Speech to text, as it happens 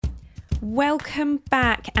Welcome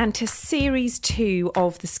back and to Series 2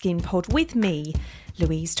 of the Skin Pod with me,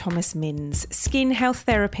 Louise Thomas-Minns, skin health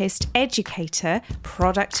therapist, educator,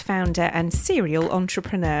 product founder and serial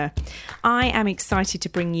entrepreneur. I am excited to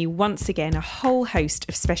bring you once again a whole host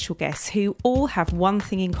of special guests who all have one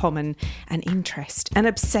thing in common, an interest, an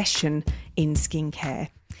obsession in skincare.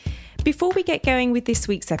 Before we get going with this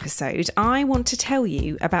week's episode, I want to tell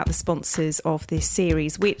you about the sponsors of this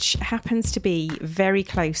series, which happens to be very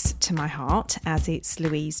close to my heart, as it's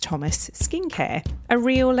Louise Thomas Skincare, a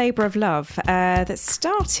real labour of love that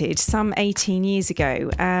started some 18 years ago,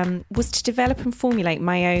 was to develop and formulate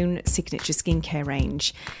my own signature skincare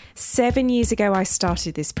range. 7 years ago, I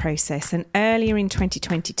started this process, and earlier in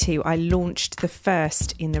 2022, I launched the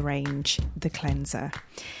first in the range, the cleanser.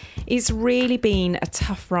 It's really been a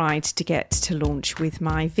tough ride to get to launch, with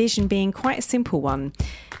my vision being quite a simple one.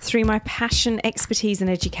 Through my passion, expertise and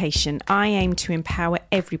education, I aim to empower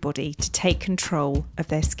everybody to take control of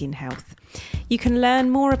their skin health. You can learn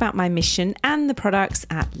more about my mission and the products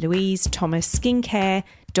at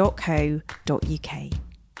louisethomasskincare.co.uk.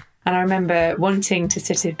 And I remember wanting to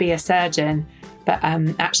sort of be a surgeon, but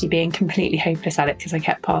actually being completely hopeless at it because I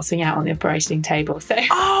kept passing out on the operating table. So,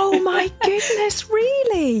 oh my goodness,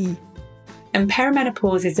 really? And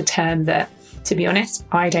perimenopause is a term that, to be honest,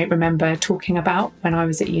 I don't remember talking about when I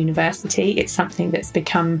was at university. It's something that's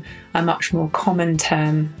become a much more common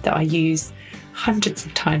term that I use hundreds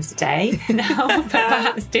of times a day now, but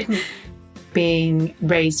perhaps didn't. Being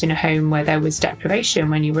raised in a home where there was deprivation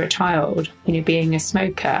when you were a child, being a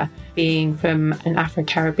smoker, being from an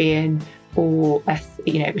Afro-Caribbean or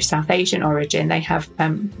South Asian origin, they have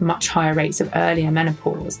much higher rates of earlier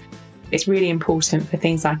menopause. It's really important for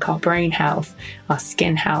things like our brain health, our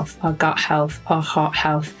skin health, our gut health, our heart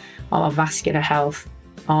health, our vascular health,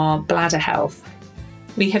 our bladder health.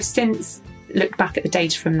 We have since looked back at the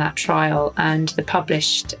data from that trial, and the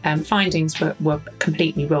published findings were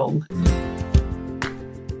completely wrong.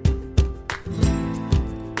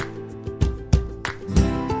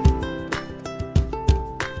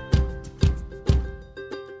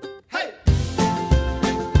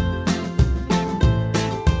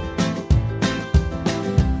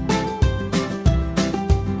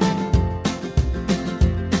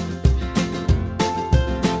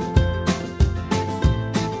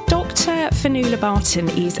 Fionnuala Barton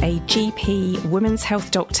is a GP, women's health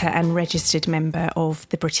doctor and registered member of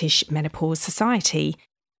the British Menopause Society.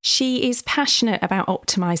 She is passionate about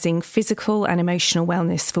optimising physical and emotional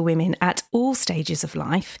wellness for women at all stages of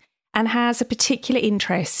life and has a particular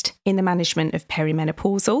interest in the management of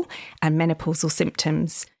perimenopausal and menopausal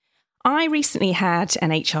symptoms. I recently had an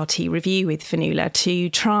HRT review with Fionnuala to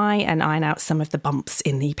try and iron out some of the bumps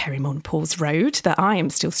in the perimenopause road that I am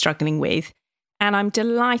still struggling with. And I'm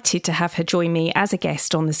delighted to have her join me as a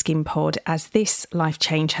guest on the Skin Pod, as this life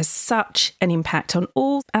change has such an impact on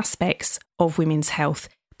all aspects of women's health.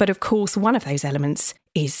 But of course, one of those elements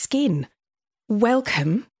is skin.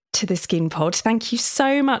 Welcome to the Skin Pod. Thank you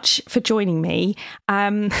so much for joining me.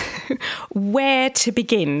 Where to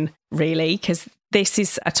begin, really? Because this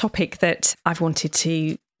is a topic that I've wanted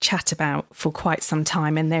to chat about for quite some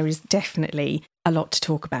time, and there is definitely a lot to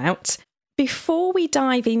talk about. Before we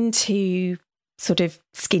dive into sort of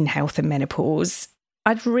skin health and menopause,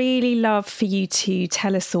 I'd really love for you to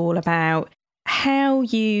tell us all about how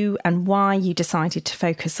you and why you decided to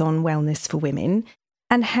focus on wellness for women,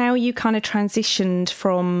 and how you kind of transitioned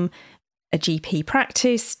from a GP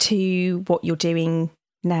practice to what you're doing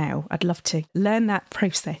now. I'd love to learn that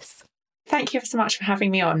process. Thank you so much for having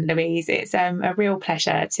me on, Louise. It's a real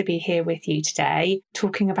pleasure to be here with you today,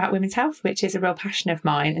 talking about women's health, which is a real passion of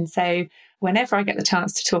mine. And so whenever I get the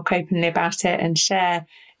chance to talk openly about it and share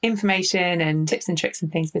information and tips and tricks and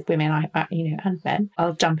things with women, and men,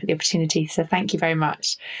 I'll jump at the opportunity. So thank you very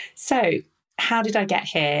much. So how did I get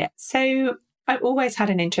here? So I've always had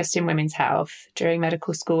an interest in women's health. During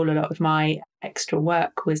medical school, a lot of my extra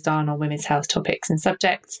work was done on women's health topics and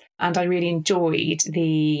subjects, and I really enjoyed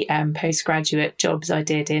the postgraduate jobs I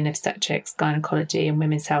did in obstetrics, gynecology and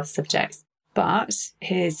women's health subjects. But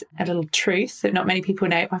here's a little truth that not many people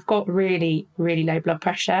know. I've got really, really low blood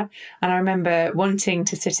pressure, and I remember wanting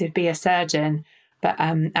to sort of be a surgeon, but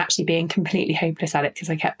actually being completely hopeless at it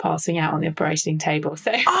because I kept passing out on the operating table.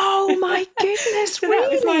 So, oh my goodness, so really?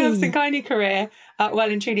 That was my obs and gynae career,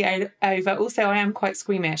 well and truly over. Also, I am quite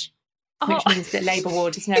squeamish, which means that labour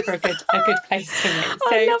ward is never a good place for me.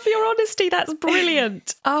 So, I love your honesty. That's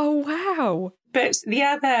brilliant. Oh, wow. But the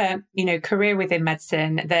other, career within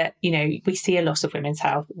medicine that, we see a lot of women's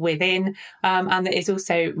health within, and that is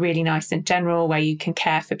also really nice and general, where you can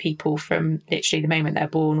care for people from literally the moment they're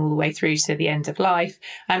born all the way through to the end of life,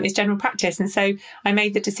 is general practice. And so I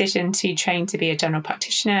made the decision to train to be a general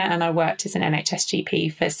practitioner, and I worked as an NHS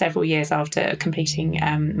GP for several years after completing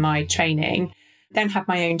my training. Then had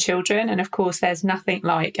my own children. And of course, there's nothing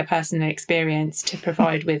like a personal experience to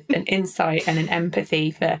provide with an insight and an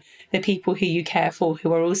empathy for the people who you care for,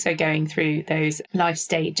 who are also going through those life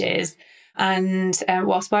stages. And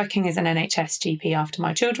whilst working as an NHS GP after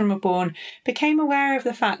my children were born, became aware of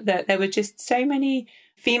the fact that there were just so many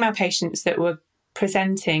female patients that were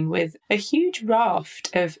presenting with a huge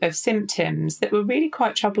raft of symptoms that were really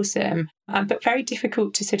quite troublesome, but very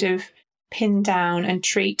difficult to sort of pin down and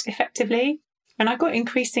treat effectively. And I got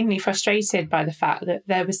increasingly frustrated by the fact that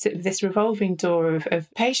there was sort of this revolving door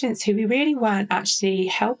of patients who we really weren't actually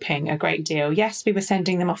helping a great deal. Yes, we were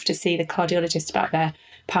sending them off to see the cardiologist about their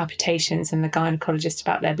palpitations and the gynecologist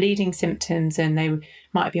about their bleeding symptoms, and they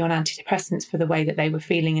might be on antidepressants for the way that they were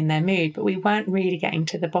feeling in their mood, but we weren't really getting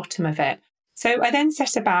to the bottom of it. So I then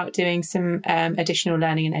set about doing some additional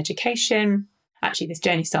learning and education. Actually, this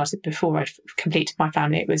journey started before I completed my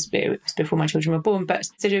family. It was before my children were born, but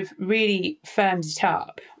sort of really firmed it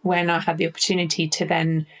up when I had the opportunity to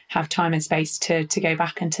then have time and space to go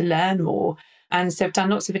back and to learn more. And so I've done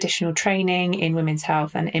lots of additional training in women's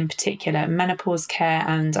health and in particular menopause care.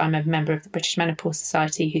 And I'm a member of the British Menopause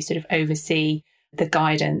Society, who sort of oversee the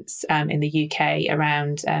guidance in the UK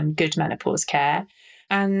around good menopause care.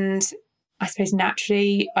 And I suppose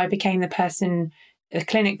naturally I became the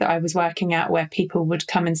clinic that I was working at, where people would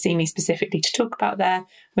come and see me specifically to talk about their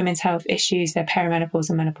women's health issues, their perimenopause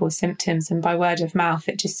and menopause symptoms. And by word of mouth,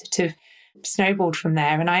 it just sort of snowballed from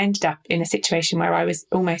there. And I ended up in a situation where I was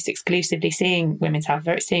almost exclusively seeing women's health,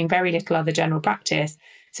 seeing very little other general practice.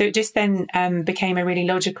 So it just then became a really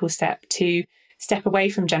logical step to step away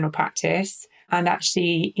from general practice and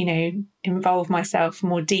actually, involve myself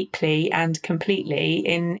more deeply and completely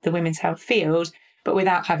in the women's health field, but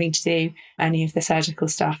without having to do any of the surgical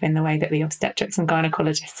stuff in the way that the obstetrics and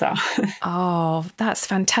gynecologists are. Oh, that's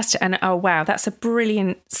fantastic. And oh, wow, that's a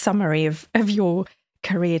brilliant summary of your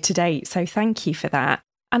career to date. So thank you for that.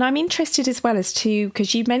 And I'm interested as well as to,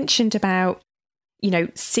 because you mentioned about,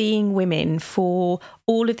 seeing women for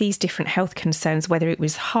all of these different health concerns, whether it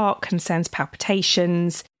was heart concerns,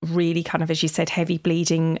 palpitations, really kind of, as you said, heavy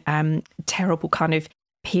bleeding, terrible kind of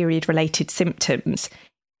period-related symptoms.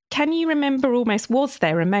 Can you remember was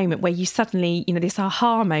there a moment where you suddenly, this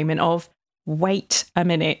aha moment of, wait a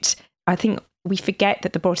minute, I think we forget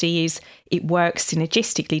that the body it works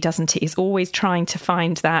synergistically, doesn't it? It's always trying to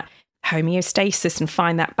find that homeostasis and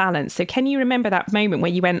find that balance. So can you remember that moment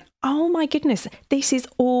where you went, oh my goodness, this is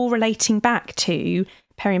all relating back to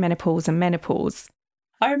perimenopause and menopause?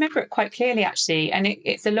 I remember it quite clearly, actually. And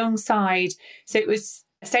it's alongside, so it was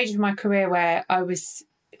a stage of my career where I was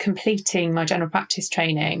completing my general practice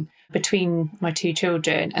training between my two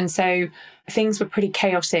children. And so things were pretty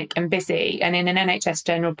chaotic and busy. And in an NHS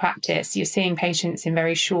general practice, you're seeing patients in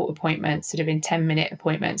very short appointments, sort of in 10-minute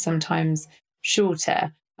appointments, sometimes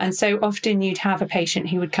shorter. And so often you'd have a patient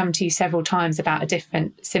who would come to you several times about a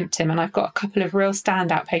different symptom. And I've got a couple of real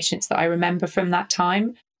standout patients that I remember from that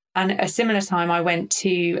time. And at a similar time, I went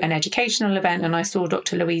to an educational event and I saw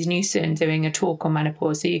Dr. Louise Newson doing a talk on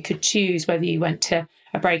menopause. So you could choose whether you went to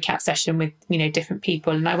a breakout session with, different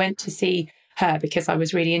people. And I went to see her because I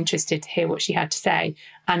was really interested to hear what she had to say.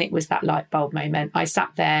 And it was that light bulb moment. I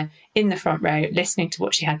sat there in the front row listening to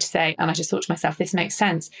what she had to say. And I just thought to myself, this makes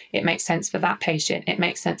sense. It makes sense for that patient. It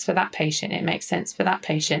makes sense for that patient. It makes sense for that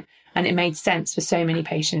patient. And it made sense for so many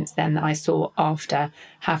patients then that I saw after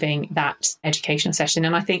having that educational session.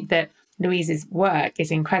 And I think that Louise's work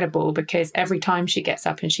is incredible because every time she gets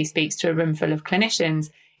up and she speaks to a room full of clinicians,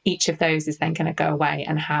 each of those is then going to go away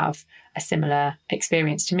and have a similar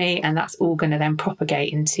experience to me. And that's all going to then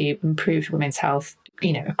propagate into improved women's health,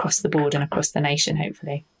 across the board and across the nation,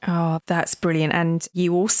 hopefully. Oh, that's brilliant. And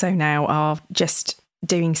you also now are just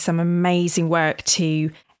doing some amazing work to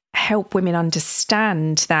help women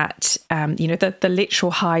understand that, the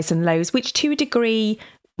literal highs and lows, which to a degree,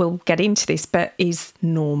 we'll get into this, but is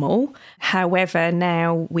normal. However,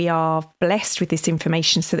 now we are blessed with this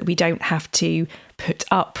information so that we don't have to put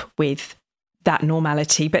up with that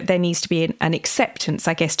normality, but there needs to be an acceptance,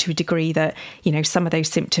 I guess, to a degree that, some of those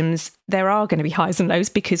symptoms, there are going to be highs and lows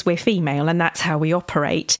because we're female and that's how we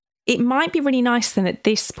operate. It might be really nice then at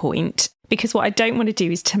this point, because what I don't want to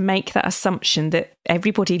do is to make that assumption that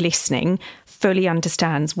everybody listening fully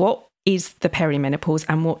understands what is the perimenopause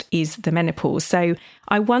and what is the menopause. So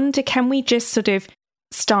I wonder, can we just sort of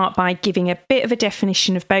start by giving a bit of a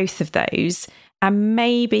definition of both of those? And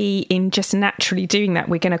maybe in just naturally doing that,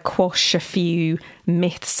 we're going to quash a few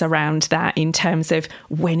myths around that in terms of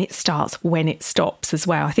when it starts, when it stops as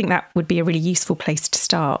well. I think that would be a really useful place to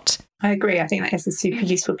start. I agree. I think that is a super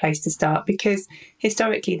useful place to start because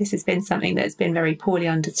historically this has been something that's been very poorly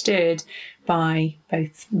understood by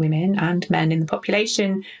both women and men in the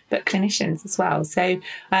population, but clinicians as well. So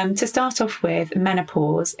to start off with,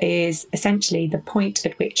 menopause is essentially the point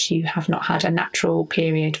at which you have not had a natural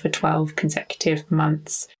period for 12 consecutive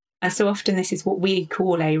months. And so often this is what we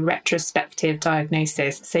call a retrospective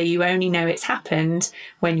diagnosis. So you only know it's happened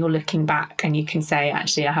when you're looking back and you can say,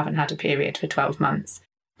 actually, I haven't had a period for 12 months.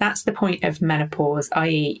 That's the point of menopause,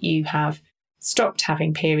 i.e. you have stopped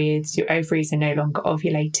having periods, your ovaries are no longer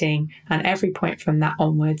ovulating, and every point from that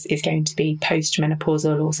onwards is going to be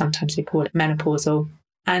postmenopausal, or sometimes we call it menopausal.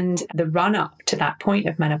 And the run-up to that point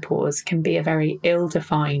of menopause can be a very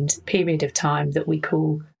ill-defined period of time that we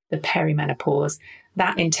call the perimenopause.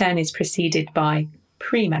 That in turn is preceded by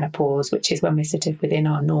premenopause, which is when we're sort of within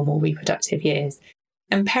our normal reproductive years.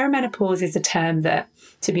 And perimenopause is a term that,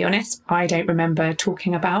 to be honest, I don't remember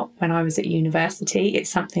talking about when I was at university. It's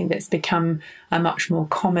something that's become a much more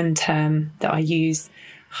common term that I use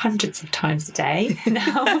hundreds of times a day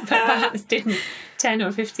now, but perhaps didn't 10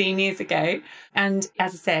 or 15 years ago. And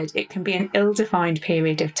as I said, it can be an ill-defined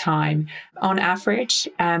period of time. On average,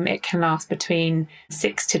 it can last between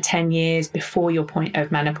 6 to 10 years before your point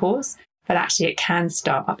of menopause. But actually it can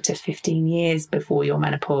start up to 15 years before your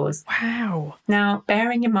menopause. Wow. Now,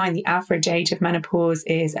 bearing in mind the average age of menopause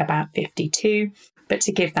is about 52, but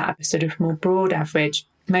to give that a sort of more broad average,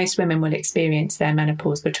 most women will experience their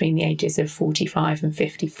menopause between the ages of 45 and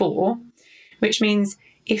 54, which means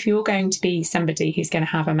if you're going to be somebody who's going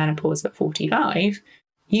to have a menopause at 45,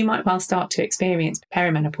 you might well start to experience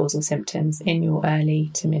perimenopausal symptoms in your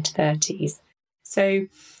early to mid-30s. So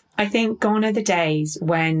I think gone are the days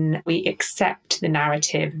when we accept the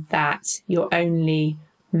narrative that you're only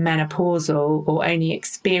menopausal or only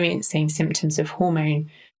experiencing symptoms of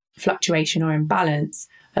hormone fluctuation or imbalance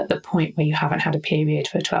at the point where you haven't had a period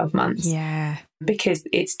for 12 months. Yeah. Because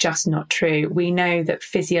it's just not true. We know that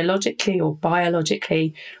physiologically or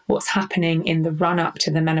biologically, what's happening in the run-up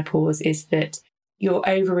to the menopause is that your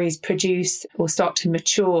ovaries produce or start to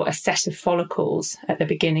mature a set of follicles at the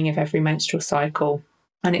beginning of every menstrual cycle.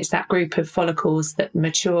 And it's that group of follicles that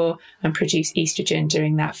mature and produce estrogen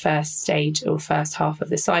during that first stage or first half of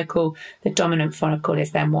the cycle. The dominant follicle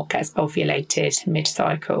is then what gets ovulated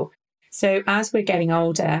mid-cycle. So as we're getting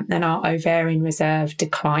older and our ovarian reserve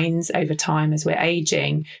declines over time as we're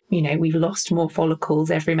aging, we've lost more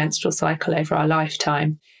follicles every menstrual cycle over our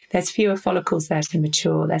lifetime. There's fewer follicles there to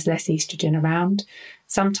mature. There's less estrogen around.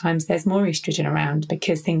 Sometimes there's more estrogen around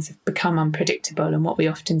because things have become unpredictable. And what we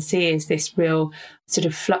often see is this real sort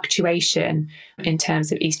of fluctuation in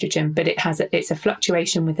terms of estrogen, but it's a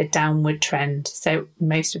fluctuation with a downward trend. So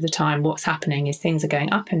most of the time what's happening is things are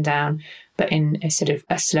going up and down, but in a sort of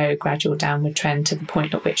a slow, gradual downward trend to the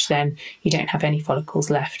point at which then you don't have any follicles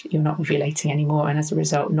left. You're not ovulating anymore. And as a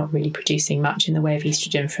result, not really producing much in the way of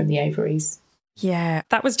estrogen from the ovaries. Yeah,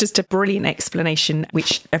 that was just a brilliant explanation,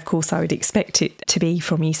 which of course I would expect it to be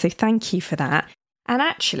from you. So thank you for that. And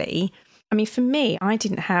actually, for me, I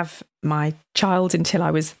didn't have my child until I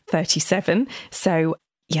was 37. So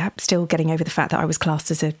yeah, still getting over the fact that I was classed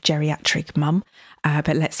as a geriatric mum.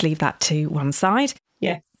 But let's leave that to one side.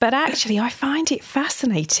 Yeah. But actually, I find it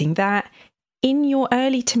fascinating that in your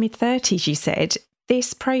early to mid 30s, you said,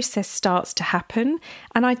 this process starts to happen.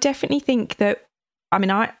 And I definitely think that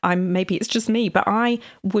I maybe it's just me, but I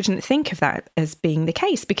wouldn't think of that as being the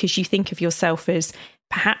case because you think of yourself as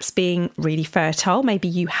perhaps being really fertile. Maybe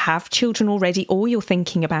you have children already, or you're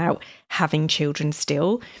thinking about having children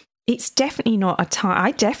still. It's definitely not a time.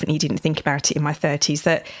 I definitely didn't think about it in my 30s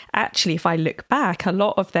that actually, if I look back, a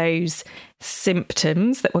lot of those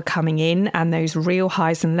symptoms that were coming in and those real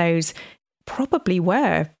highs and lows probably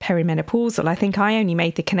were perimenopausal. I think I only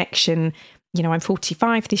made the connection, I'm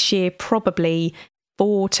 45 this year, probably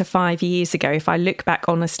 4 to 5 years ago, if I look back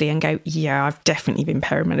honestly and go, yeah, I've definitely been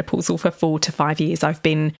perimenopausal for 4 to 5 years. I've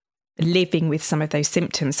been living with some of those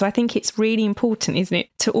symptoms. So I think it's really important, isn't it,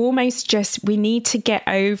 to almost we need to get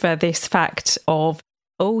over this fact of,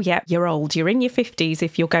 oh, yeah, you're old, you're in your 50s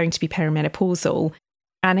if you're going to be perimenopausal.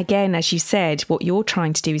 And again, as you said, what you're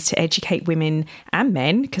trying to do is to educate women and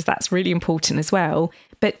men, because that's really important as well,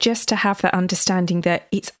 but just to have that understanding that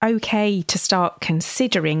it's okay to start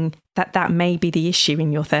considering that may be the issue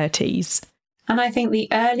in your 30s. And I think the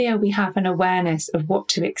earlier we have an awareness of what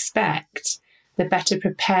to expect, the better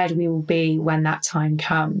prepared we will be when that time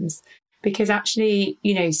comes. Because actually,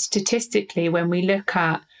 statistically, when we look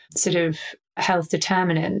at sort of health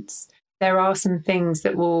determinants, there are some things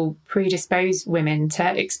that will predispose women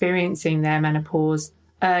to experiencing their menopause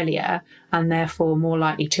earlier and therefore more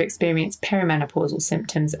likely to experience perimenopausal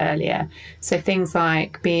symptoms earlier. So things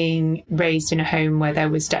like being raised in a home where there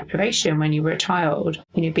was deprivation when you were a child,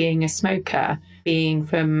 being a smoker, being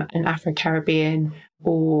from an Afro-Caribbean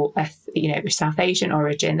or South Asian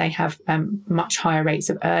origin, they have much higher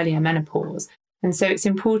rates of earlier menopause. And so it's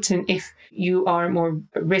important, if you are at more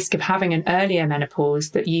risk of having an earlier menopause,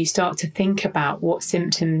 that you start to think about what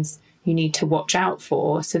symptoms you need to watch out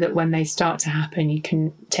for so that when they start to happen, you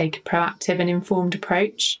can take a proactive and informed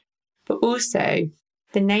approach. But also,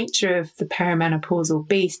 the nature of the perimenopausal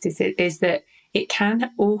beast is that it can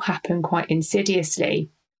all happen quite insidiously.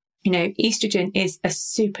 Estrogen is a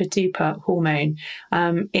super duper hormone.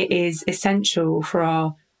 It is essential for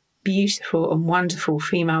our beautiful and wonderful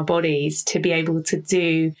female bodies to be able to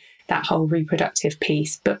do that whole reproductive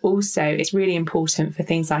piece. But also it's really important for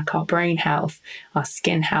things like our brain health, our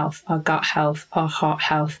skin health, our gut health, our heart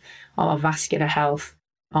health, our vascular health,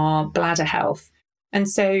 our bladder health. And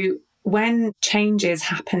so when changes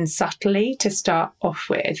happen subtly to start off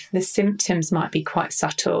with, the symptoms might be quite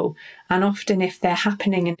subtle. And often if they're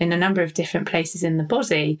happening in a number of different places in the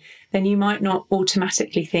body, then you might not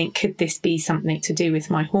automatically think, could this be something to do with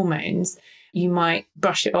my hormones? You might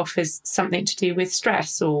brush it off as something to do with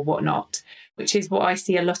stress or whatnot, which is what I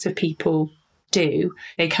see a lot of people do.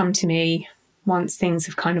 They come to me once things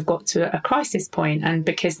have kind of got to a crisis point, and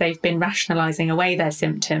because they've been rationalising away their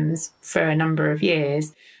symptoms for a number of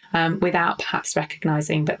years, without perhaps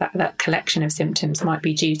recognising that collection of symptoms might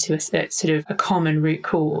be due to a sort of a common root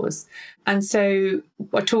cause. And so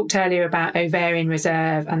I talked earlier about ovarian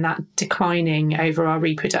reserve and that declining over our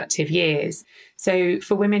reproductive years. So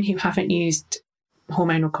for women who haven't used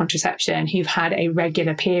hormonal contraception, who've had a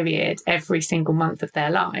regular period every single month of their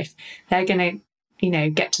life, they're going to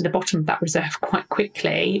get to the bottom of that reserve quite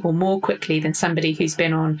quickly, or more quickly than somebody who's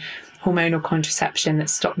been on hormonal contraception that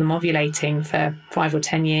stopped them ovulating for 5 or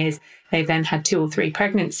 10 years. They've then had 2 or 3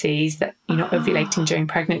 pregnancies that you're not ovulating during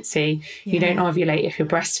pregnancy. Yeah. You don't ovulate if you're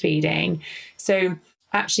breastfeeding. So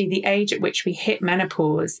actually the age at which we hit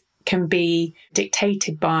menopause can be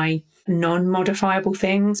dictated by non-modifiable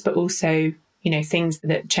things, but also things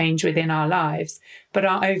that change within our lives. But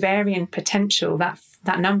our ovarian potential,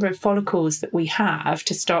 that number of follicles that we have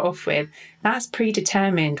to start off with, that's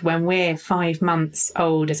predetermined when we're 5 months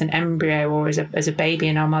old as an embryo or as a baby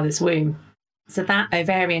in our mother's womb. So that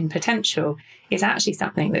ovarian potential is actually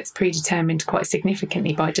something that's predetermined quite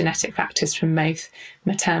significantly by genetic factors from both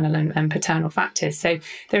maternal and paternal factors. So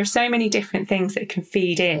there are so many different things that can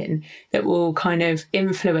feed in that will kind of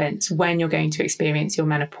influence when you're going to experience your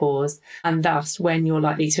menopause, and thus when you're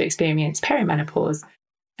likely to experience perimenopause.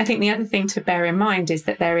 I think the other thing to bear in mind is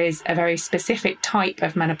that there is a very specific type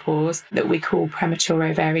of menopause that we call premature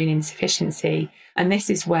ovarian insufficiency. And this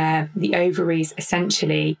is where the ovaries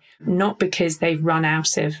essentially, not because they've run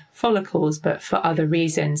out of follicles, but for other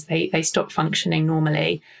reasons, they stop functioning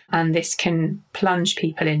normally. And this can plunge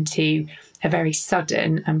people into a very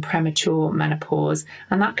sudden and premature menopause.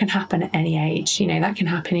 And that can happen at any age. That can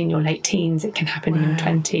happen in your late teens, it can happen in your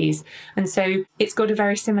 20s. And so it's got a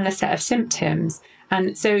very similar set of symptoms.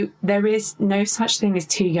 And so there is no such thing as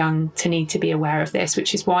too young to need to be aware of this,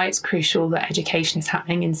 which is why it's crucial that education is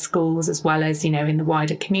happening in schools as well as, in the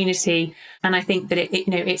wider community. And I think that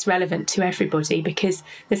it's relevant to everybody, because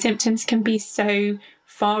the symptoms can be so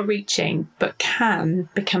far-reaching, but can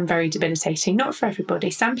become very debilitating. Not for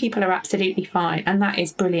everybody. Some people are absolutely fine, and that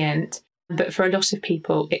is brilliant. But for a lot of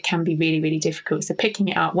people, it can be really, really difficult. So picking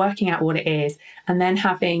it up, working out what it is, and then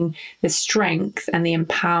having the strength and the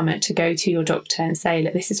empowerment to go to your doctor and say,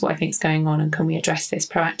 look, this is what I think is going on, and can we address this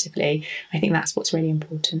proactively? I think that's what's really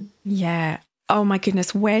important. Yeah. Oh my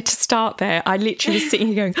goodness, where to start there? I literally was sitting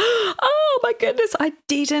here going, oh my goodness, I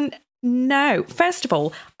didn't know. First of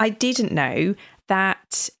all, I didn't know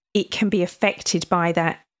that it can be affected by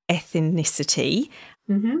that ethnicity.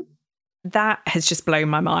 Mm-hmm. That has just blown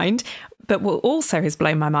my mind. But what also has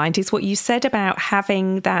blown my mind is what you said about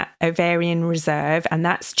having that ovarian reserve, and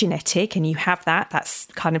that's genetic, and you have that's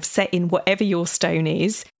kind of set in whatever your stone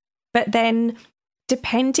is. But then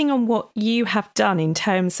depending on what you have done in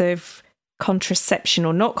terms of contraception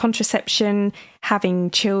or not contraception,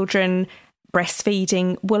 having children,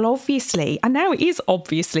 breastfeeding, will obviously, and now it is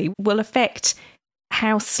obviously, will affect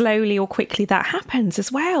how slowly or quickly that happens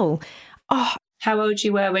as well. Oh, how old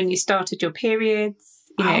you were when you started your periods,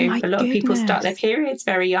 A lot of people start their goodness. periods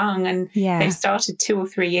very young, and they've started 2 or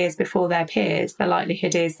 3 years before their peers. The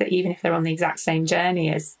likelihood is that even if they're on the exact same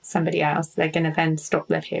journey as somebody else, they're going to then stop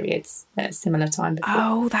their periods at a similar time before.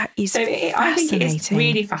 Oh, that is fascinating. I think it is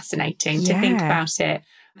really fascinating to think about it.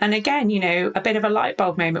 And again, a bit of a light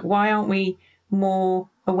bulb moment. Why aren't we more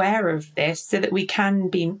aware of this so that we can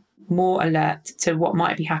be more alert to what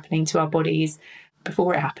might be happening to our bodies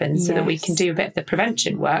before it happens, so that we can do a bit of the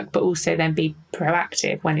prevention work, but also then be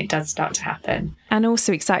proactive when it does start to happen. And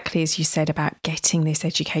also exactly as you said about getting this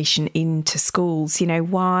education into schools,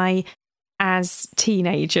 why as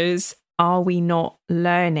teenagers are we not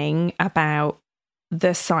learning about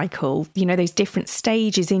the cycle, those different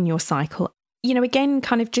stages in your cycle? Again,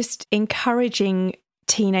 kind of just encouraging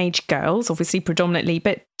teenage girls, obviously predominantly,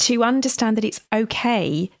 but to understand that it's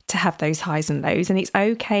okay to have those highs and lows, and it's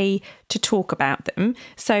okay to talk about them.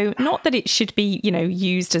 So not that it should be,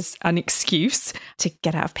 used as an excuse to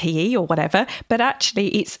get out of PE or whatever, but actually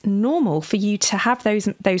it's normal for you to have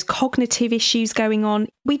those cognitive issues going on.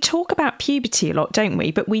 We talk about puberty a lot, don't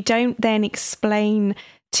we? But we don't then explain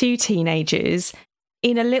to teenagers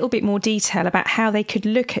in a little bit more detail about how they could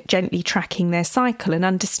look at gently tracking their cycle and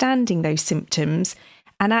understanding those symptoms.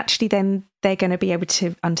 And actually then they're going to be able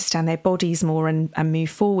to understand their bodies more and move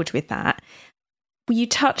forward with that. Well, you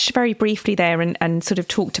touched very briefly there and sort of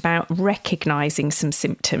talked about recognising some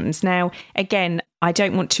symptoms. Now, again, I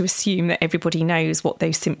don't want to assume that everybody knows what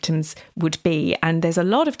those symptoms would be. And there's a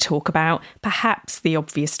lot of talk about perhaps the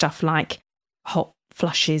obvious stuff like hot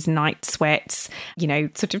flushes, night sweats,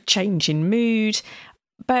 sort of change in mood.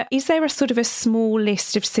 But is there a sort of a small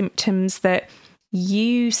list of symptoms that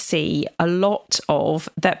you see a lot of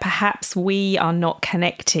that perhaps we are not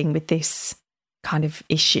connecting with this kind of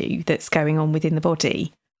issue that's going on within the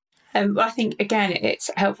body? I think, again,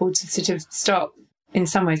 it's helpful to sort of start in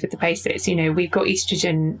some ways with the basics. We've got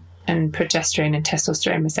estrogen and progesterone and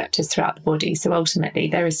testosterone receptors throughout the body. So ultimately,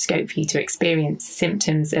 there is scope for you to experience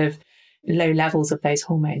symptoms of low levels of those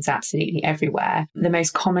hormones absolutely everywhere. The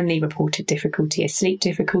most commonly reported difficulty is sleep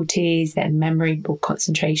difficulties, then memory or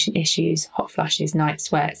concentration issues, hot flushes, night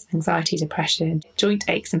sweats, anxiety, depression, joint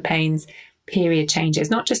aches and pains, period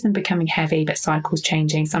changes, not just them becoming heavy, but cycles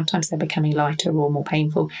changing. Sometimes they're becoming lighter or more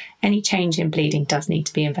painful. Any change in bleeding does need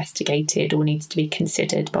to be investigated or needs to be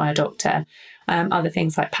considered by a doctor. Other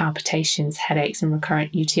things like palpitations, headaches and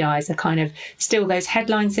recurrent UTIs are kind of still those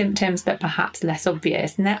headline symptoms, but perhaps less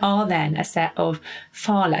obvious. And there are then a set of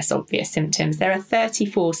far less obvious symptoms. There are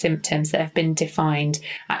 34 symptoms that have been defined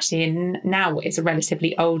actually in now what is a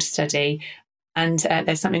relatively old study. And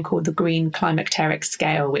there's something called the Green Climacteric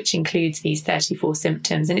Scale, which includes these 34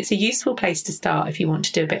 symptoms. And it's a useful place to start if you want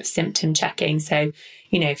to do a bit of symptom checking. So,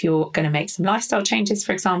 if you're going to make some lifestyle changes,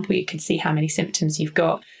 for example, you could see how many symptoms you've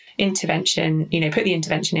got. Intervention, put the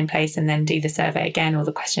intervention in place and then do the survey again or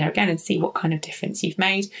the questionnaire again and see what kind of difference you've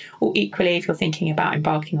made. Or equally, if you're thinking about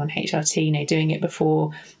embarking on HRT, doing it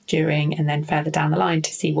before, during, and then further down the line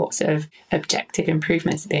to see what sort of objective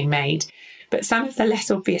improvements are being made. But some of the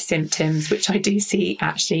less obvious symptoms, which I do see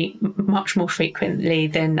actually much more frequently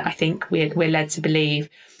than I think we're led to believe.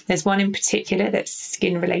 There's one in particular that's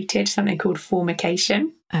skin related, something called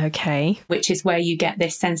formication. Okay. Which is where you get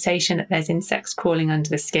this sensation that there's insects crawling under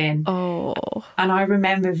the skin. Oh. And I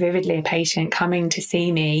remember vividly a patient coming to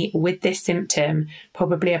see me with this symptom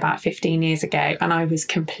probably about 15 years ago. And I was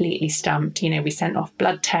completely stumped. We sent off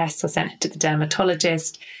blood tests or sent her to the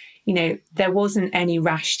dermatologist. There wasn't any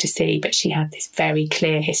rash to see, but she had this very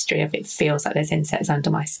clear history of it feels like there's insects under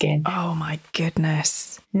my skin. Oh my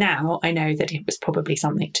goodness. Now I know that it was probably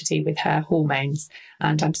something to do with her hormones.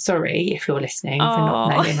 And I'm sorry if you're listening for not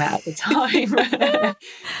knowing that at the time.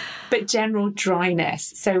 But general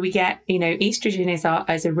dryness. So we get, estrogen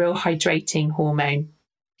is a real hydrating hormone.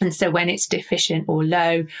 And so when it's deficient or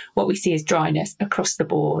low, what we see is dryness across the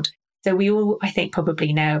board. So we all, I think,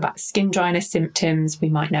 probably know about skin dryness symptoms. We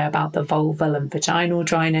might know about the vulval and vaginal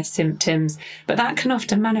dryness symptoms, but that can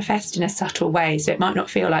often manifest in a subtle way. So it might not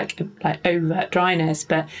feel like overt dryness,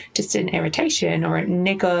 but just an irritation or a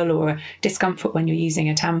niggle or a discomfort when you're using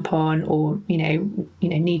a tampon or,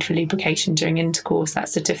 need for lubrication during intercourse, that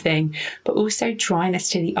sort of thing. But also dryness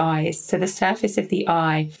to the eyes. So the surface of the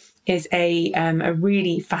eye is a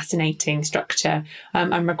really fascinating structure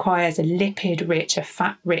and requires a lipid-rich, a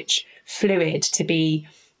fat-rich fluid to be,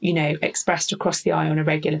 expressed across the eye on a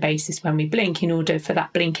regular basis when we blink in order for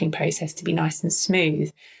that blinking process to be nice and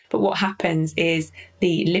smooth. But what happens is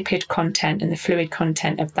the lipid content and the fluid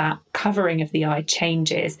content of that covering of the eye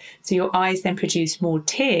changes. So your eyes then produce more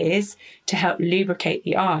tears to help lubricate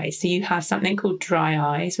the eyes. So you have something called dry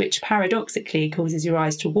eyes, which paradoxically causes your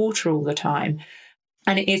eyes to water all the time.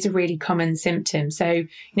 And it is a really common symptom. So,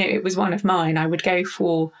 it was one of mine. I would go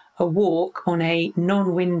for a walk on a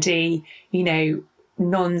non-windy,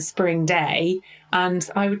 non-spring day, and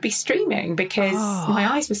I would be streaming because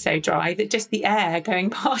my eyes were so dry that just the air going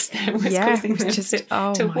past them was causing them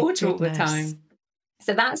to water all the time.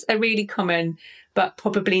 So that's a really common, but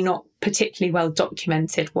probably not particularly well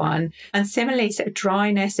documented one. And similarly, sort of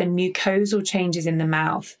dryness and mucosal changes in the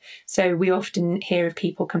mouth. So we often hear of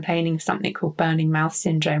people complaining of something called burning mouth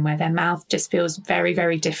syndrome, where their mouth just feels very,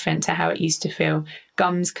 very different to how it used to feel.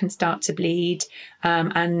 Gums can start to bleed,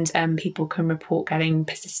 and people can report getting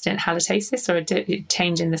persistent halitosis, or a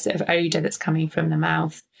change in the sort of odour that's coming from the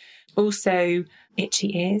mouth. Also,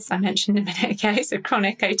 itchy ears, I mentioned a minute ago, so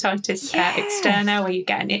chronic otitis externa, where you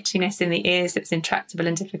get an itchiness in the ears that's intractable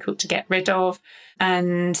and difficult to get rid of.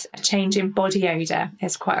 And a change in body odour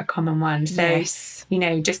is quite a common one. So,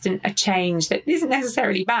 just a change that isn't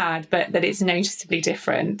necessarily bad, but that it's noticeably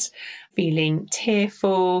different. Feeling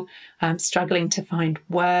tearful, struggling to find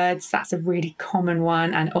words, that's a really common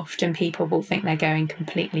one. And often people will think they're going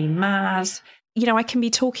completely mad. I can be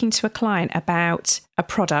talking to a client about a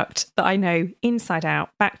product that I know inside out,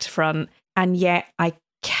 back to front, and yet I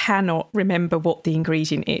cannot remember what the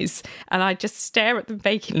ingredient is. And I just stare at them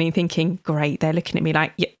vacantly thinking, great, they're looking at me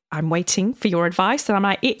like, yeah, I'm waiting for your advice. And I'm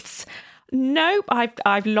like, nope,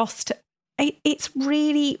 I've lost. It's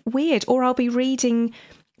really weird. Or I'll be reading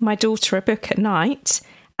my daughter a book at night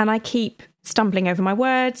and I keep stumbling over my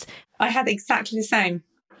words. I had exactly the same.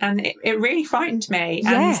 And it really frightened me.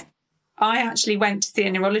 Yeah. And I actually went to see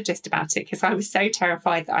a neurologist about it because I was so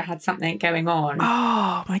terrified that I had something going on.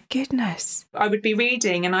 Oh, my goodness. I would be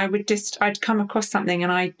reading and I'd come across something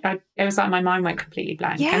and it was like my mind went completely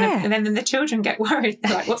blank. Yeah. And then the children get worried.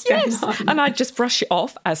 They're like, what's going on? And I'd just brush it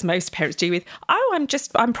off, as most parents do, with,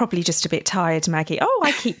 I'm probably just a bit tired, Maggie. Oh,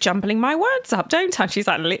 I keep jumbling my words up, don't I? She's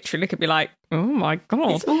like, literally look at me like, oh my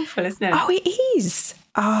God. It's awful, isn't it? Oh, it is.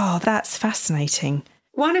 Oh, that's fascinating.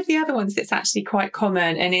 One of the other ones that's actually quite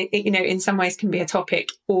common, and it in some ways can be a topic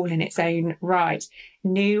all in its own right,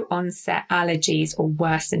 new onset allergies or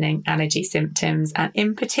worsening allergy symptoms. And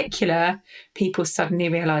in particular, people suddenly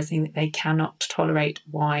realising that they cannot tolerate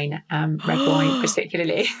wine, red wine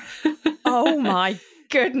particularly. Oh my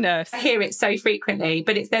goodness. I hear it so frequently,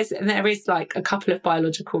 but there is like a couple of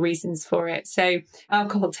biological reasons for it. So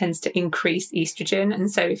alcohol tends to increase estrogen.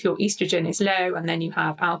 And so if your estrogen is low and then you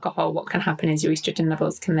have alcohol, what can happen is your estrogen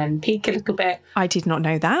levels can then peak a little bit. I did not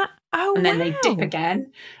know that. Oh, and then they dip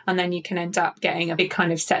again. And then you can end up getting a big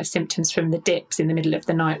kind of set of symptoms from the dips in the middle of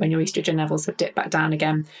the night when your estrogen levels have dipped back down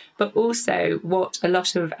again. But also what a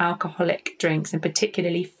lot of alcoholic drinks, and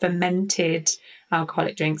particularly fermented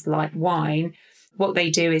alcoholic drinks like wine, what they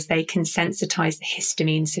do is they can sensitize the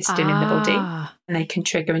histamine system in the body, and they can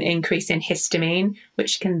trigger an increase in histamine,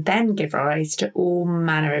 which can then give rise to all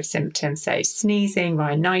manner of symptoms. So sneezing,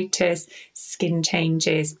 rhinitis, skin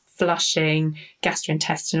changes, flushing,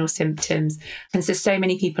 gastrointestinal symptoms. And so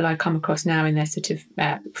many people I come across now in their sort of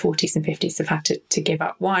 40s and 50s have had to give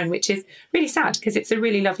up wine, which is really sad because it's a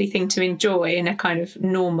really lovely thing to enjoy in a kind of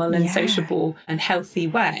normal and sociable and healthy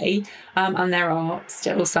way. And there are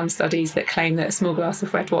still some studies that claim that a small glass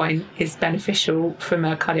of red wine is beneficial from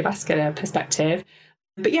a cardiovascular perspective.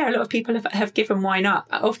 But yeah, a lot of people have given wine up,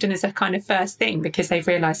 often as a kind of first thing, because they've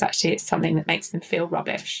realised actually it's something that makes them feel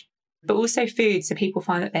rubbish. But also food. So people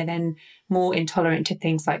find that they're then more intolerant to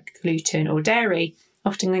things like gluten or dairy,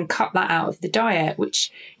 often then cut that out of the diet,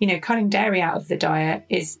 which, cutting dairy out of the diet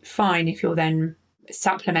is fine if you're then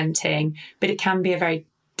supplementing, but it can be a very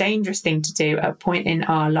dangerous thing to do at a point in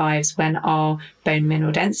our lives when our bone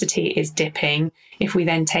mineral density is dipping. If we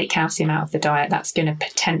then take calcium out of the diet, that's going to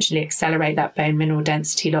potentially accelerate that bone mineral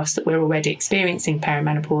density loss that we're already experiencing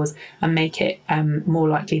perimenopause and make it more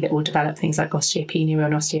likely that we'll develop things like osteopenia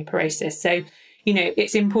and osteoporosis. So,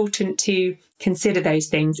 it's important to consider those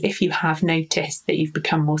things if you have noticed that you've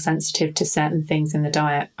become more sensitive to certain things in the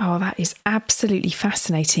diet. Oh, that is absolutely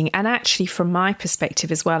fascinating. And actually, from my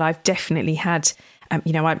perspective as well, I've definitely had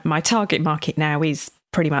my target market now is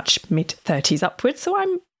pretty much mid-30s upwards. So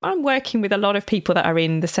I'm working with a lot of people that are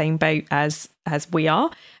in the same boat as we are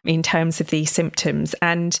in terms of these symptoms.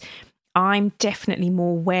 And I'm definitely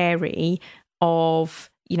more wary of,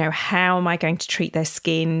 how am I going to treat their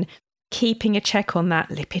skin, keeping a check on that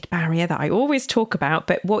lipid barrier that I always talk about.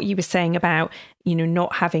 But what you were saying about,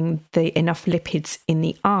 not having enough lipids in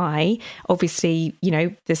the eye, obviously,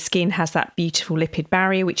 the skin has that beautiful lipid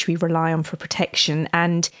barrier, which we rely on for protection.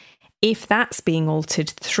 And if that's being altered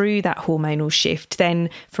through that hormonal shift, then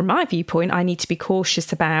from my viewpoint, I need to be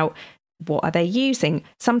cautious about what are they using.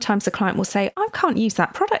 Sometimes the client will say, I can't use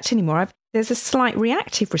that product anymore. there's a slight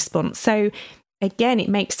reactive response. So again, it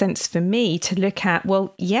makes sense for me to look at,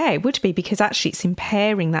 well, yeah, it would be, because actually it's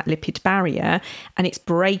impairing that lipid barrier and it's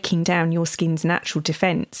breaking down your skin's natural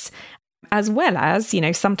defense. As well as,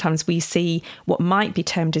 sometimes we see what might be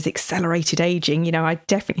termed as accelerated aging. I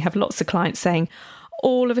definitely have lots of clients saying,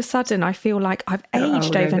 all of a sudden, I feel like I've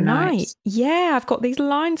aged overnight. Yeah, I've got these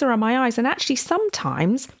lines around my eyes. And actually,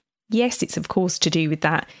 sometimes, yes, it's of course to do with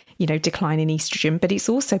that, decline in estrogen, but it's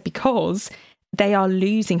also because they are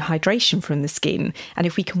losing hydration from the skin. And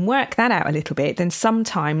if we can work that out a little bit, then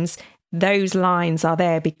sometimes those lines are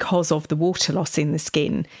there because of the water loss in the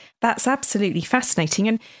skin. That's absolutely fascinating.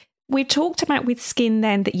 And we've talked about with skin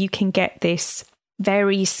then that you can get this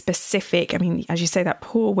very specific, as you say, that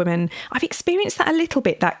poor woman, I've experienced that a little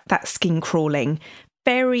bit, that skin crawling,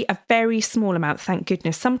 a very small amount, thank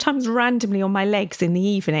goodness. Sometimes randomly on my legs in the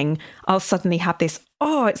evening, I'll suddenly have this,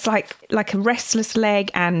 it's like a restless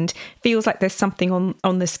leg and feels like there's something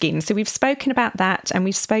on the skin. So we've spoken about that, and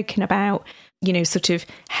we've spoken about, sort of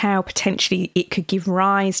how potentially it could give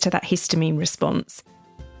rise to that histamine response.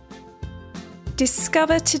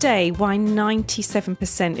 Discover today why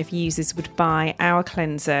 97% of users would buy our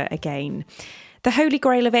cleanser again. The holy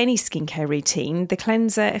grail of any skincare routine, the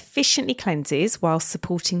cleanser efficiently cleanses while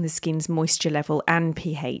supporting the skin's moisture level and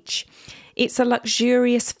pH. It's a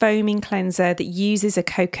luxurious foaming cleanser that uses a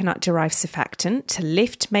coconut-derived surfactant to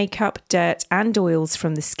lift makeup, dirt and oils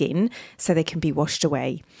from the skin so they can be washed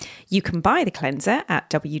away. You can buy the cleanser at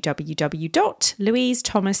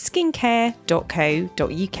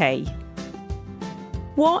www.louisethomasskincare.co.uk.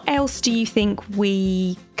 What else do you think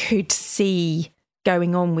we could see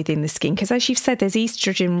going on within the skin? Because as you've said, there's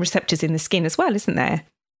estrogen receptors in the skin as well, isn't there?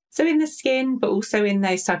 So in the skin, but also in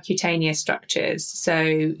those subcutaneous structures. So,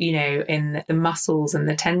 in the muscles and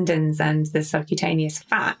the tendons and the subcutaneous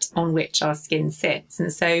fat on which our skin sits.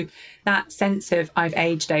 And so that sense of I've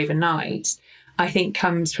aged overnight, I think,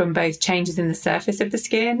 comes from both changes in the surface of the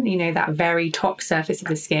skin, that very top surface of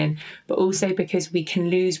the skin, but also because we can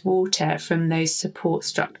lose water from those support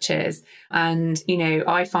structures. And,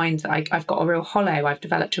 I find that I've got I've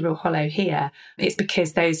developed a real hollow here. It's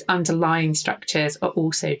because those underlying structures are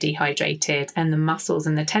also dehydrated, and the muscles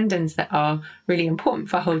and the tendons that are really important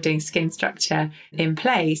for holding skin structure in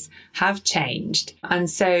place have changed. And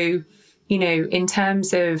so, in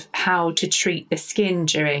terms of how to treat the skin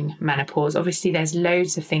during menopause, obviously there's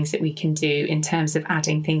loads of things that we can do in terms of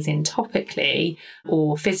adding things in topically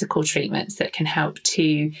or physical treatments that can help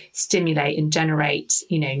to stimulate and generate,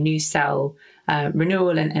 new cell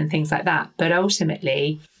renewal and things like that. But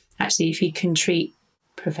ultimately, actually, if you can treat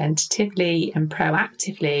preventatively and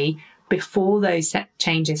proactively before those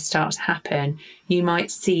changes start to happen, you might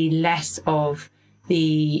see less of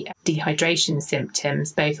the dehydration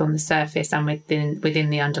symptoms, both on the surface and within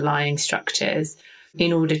the underlying structures,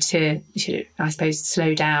 in order to I suppose,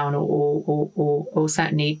 slow down or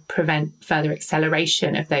certainly prevent further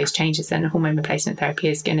acceleration of those changes. And hormone replacement therapy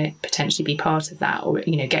is going to potentially be part of that, or,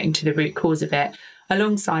 getting to the root cause of it.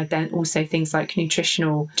 Alongside then also things like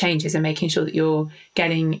nutritional changes and making sure that you're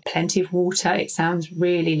getting plenty of water. It sounds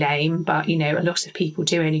really lame, but, a lot of people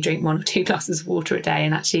do only drink 1 or 2 glasses of water a day.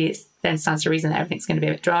 And actually it then stands to reason that everything's going to be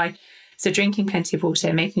a bit dry. So drinking plenty of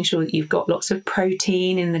water, making sure that you've got lots of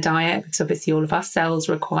protein in the diet, because obviously all of our cells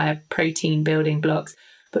require protein building blocks,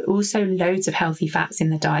 but also loads of healthy fats in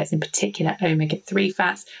the diets, in particular omega-3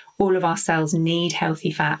 fats. All of our cells need healthy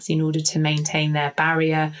fats in order to maintain their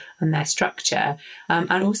barrier and their structure.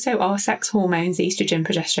 And also our sex hormones, estrogen,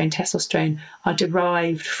 progesterone, testosterone, are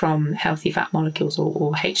derived from healthy fat molecules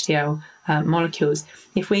or HDL molecules.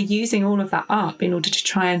 If we're using all of that up in order to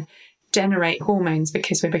try and generate hormones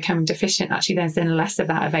because we're becoming deficient, actually there's then less of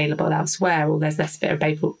that available elsewhere, or there's less of it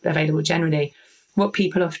available generally. What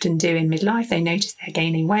people often do in midlife, they notice they're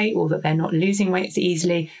gaining weight or that they're not losing weight as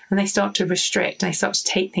easily, and they start to restrict and they start to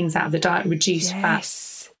take things out of the diet, reduce fat.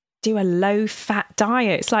 Do a low fat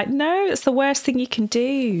diet. It's like, no, it's the worst thing you can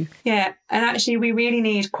do. Yeah. And actually we really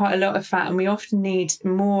need quite a lot of fat, and we often need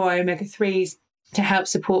more omega-3s to help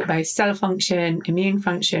support both cell function, immune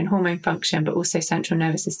function, hormone function, but also central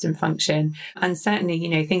nervous system function. And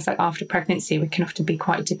certainly, things like after pregnancy, we can often be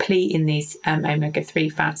quite depleting these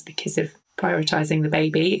omega-3 fats because of prioritising the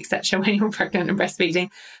baby, etc., when you're pregnant and breastfeeding.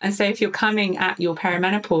 And so if you're coming at your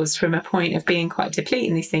perimenopause from a point of being quite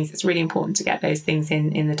depleting these things, it's really important to get those things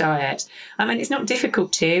in the diet. And it's not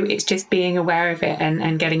difficult to, it's just being aware of it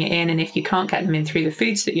and getting it in. And if you can't get them in through the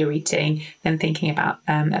foods that you're eating, then thinking about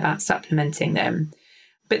supplementing them.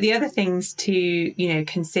 But the other things to,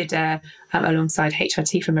 consider alongside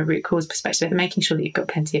HRT from a root cause perspective are making sure that you've got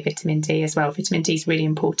plenty of vitamin D as well. Vitamin D is really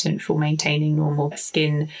important for maintaining normal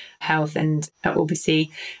skin health. And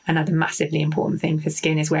obviously, another massively important thing for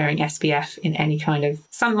skin is wearing SPF in any kind of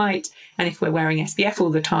sunlight. And if we're wearing SPF all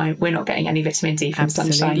the time, we're not getting any vitamin D from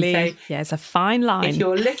sunshine. So yeah, it's a fine line. If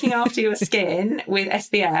you're looking after your skin with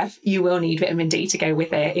SPF, you will need vitamin D to go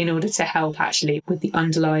with it in order to help actually with the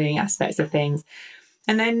underlying aspects of things.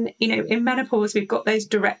 And then, in menopause, we've got those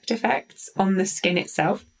direct effects on the skin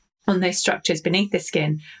itself, on those structures beneath the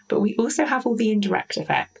skin, but we also have all the indirect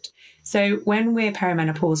effect. So when we're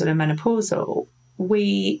perimenopausal and menopausal,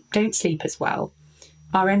 we don't sleep as well.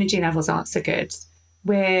 Our energy levels aren't so good.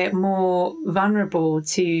 We're more vulnerable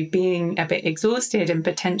to being a bit exhausted and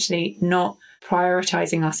potentially not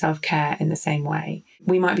prioritising our self-care in the same way.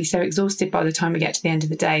 We might be so exhausted by the time we get to the end of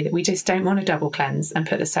the day that we just don't want to double cleanse and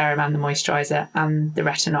put the serum and the moisturiser and the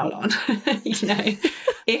retinol on.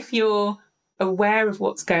 If you're aware of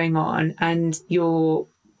what's going on and you're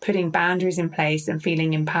putting boundaries in place and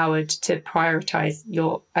feeling empowered to prioritise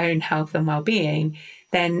your own health and well-being,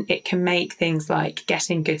 then it can make things like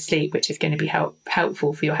getting good sleep, which is going to be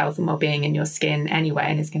helpful for your health and well-being and your skin anyway,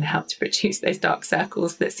 and is going to help to reduce those dark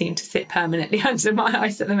circles that seem to sit permanently under my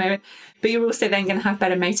eyes at the moment. But you're also then going to have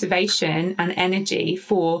better motivation and energy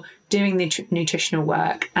for doing the nutritional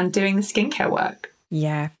work and doing the skincare work.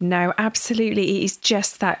 Yeah, no, absolutely. It is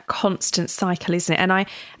just that constant cycle, isn't it? And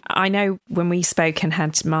I know when we spoke and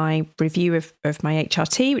had my review of my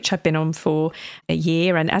HRT, which I've been on for a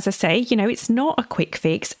year, and as I say, it's not a quick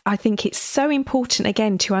fix. I think it's so important,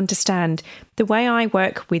 again, to understand the way I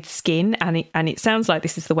work with skin, and it sounds like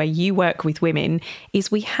this is the way you work with women, is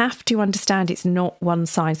we have to understand it's not one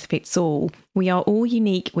size fits all. We are all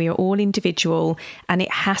unique, we are all individual, and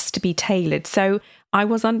it has to be tailored. So I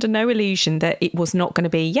was under no illusion that it was not going to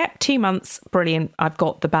be, 2 months, brilliant, I've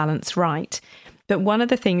got the balance right. But one of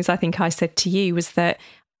the things I think I said to you was that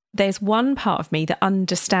there's one part of me that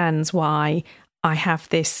understands why I have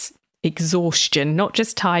this exhaustion, not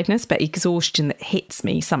just tiredness, but exhaustion that hits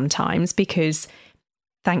me sometimes, because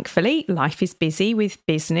thankfully life is busy with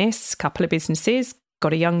business, couple of businesses,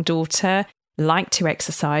 got a young daughter, like to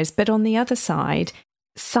exercise. But on the other side,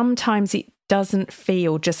 sometimes it doesn't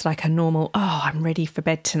feel just like a normal, I'm ready for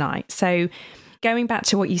bed tonight. So going back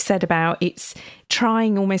to what you said about it's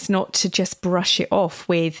trying almost not to just brush it off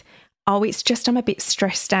with, it's just I'm a bit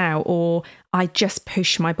stressed out, or I just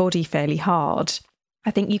push my body fairly hard.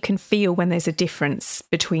 I think you can feel when there's a difference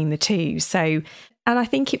between the two. So, and I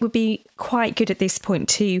think it would be quite good at this point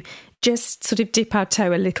to just sort of dip our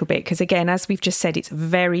toe a little bit, because again, as we've just said, it's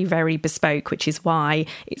very, very bespoke, which is why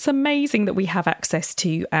it's amazing that we have access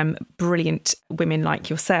to brilliant women like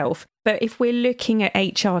yourself. But if we're looking at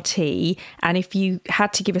HRT, and if you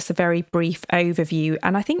had to give us a very brief overview,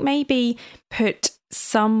 and I think maybe put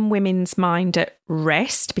some women's mind at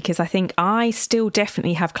rest, because I think I still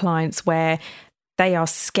definitely have clients where they are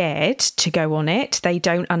scared to go on it. They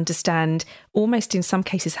don't understand, almost in some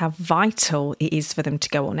cases, how vital it is for them to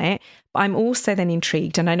go on it. But I'm also then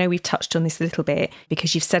intrigued, and I know we've touched on this a little bit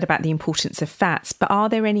because you've said about the importance of fats, but are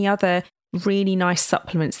there any other really nice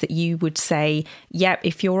supplements that you would say,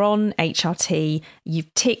 if you're on HRT,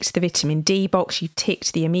 you've ticked the vitamin D box, you've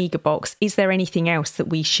ticked the omega box, is there anything else that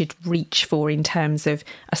we should reach for in terms of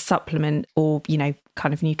a supplement or,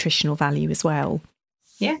 kind of nutritional value as well?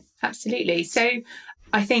 Yeah, absolutely. So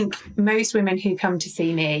I think most women who come to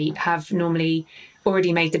see me have normally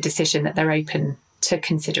already made the decision that they're open to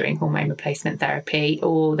considering hormone replacement therapy,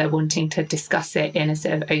 or they're wanting to discuss it in a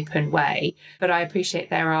sort of open way. But I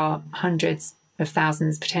appreciate there are hundreds of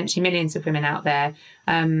thousands, potentially millions of women out there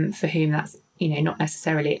for whom that's, not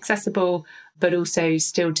necessarily accessible, but also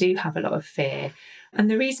still do have a lot of fear. And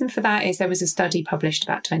the reason for that is there was a study published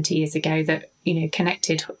about 20 years ago that,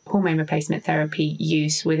 connected hormone replacement therapy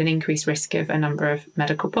use with an increased risk of a number of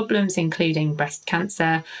medical problems, including breast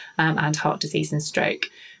cancer and heart disease and stroke.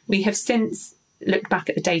 We have since looked back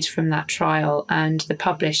at the data from that trial, and the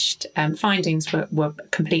published findings were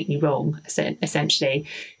completely wrong, essentially.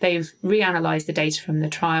 They've reanalyzed the data from the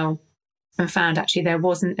trial and found actually there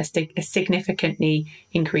wasn't a significantly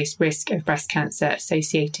increased risk of breast cancer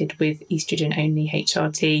associated with estrogen-only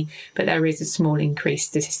HRT, but there is a small increased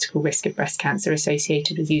statistical risk of breast cancer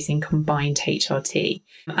associated with using combined HRT.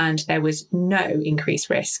 And there was no increased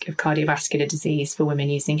risk of cardiovascular disease for women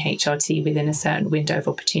using HRT within a certain window of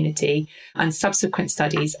opportunity. And subsequent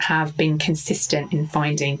studies have been consistent in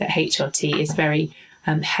finding that HRT is very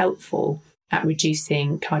helpful at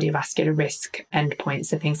reducing cardiovascular risk endpoints,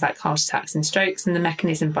 so things like heart attacks and strokes. And the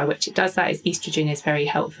mechanism by which it does that is estrogen is very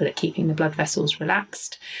helpful at keeping the blood vessels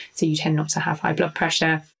relaxed, so you tend not to have high blood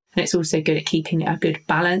pressure. And it's also good at keeping a good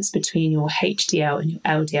balance between your HDL and your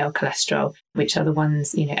LDL cholesterol, which are the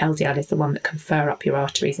ones, LDL is the one that can fur up your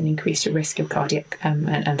arteries and increase your risk of cardiac and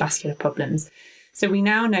vascular problems. So we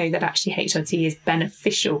now know that actually HRT is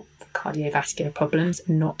beneficial for cardiovascular problems,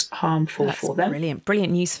 not harmful for them.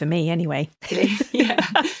 Brilliant news for me anyway. Yeah.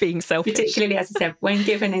 Being selfish. Particularly, as I said, when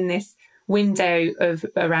given in this window of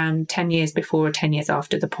around 10 years before or 10 years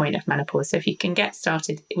after the point of menopause. So if you can get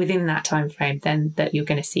started within that time frame, then that you're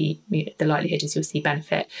going to see, the likelihood is you'll see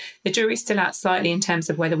benefit. The jury's still out slightly in terms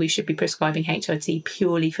of whether we should be prescribing HRT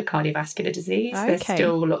purely for cardiovascular disease. Okay. There's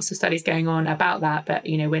still lots of studies going on about that, but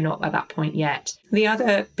we're not at that point yet. The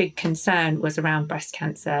other big concern was around breast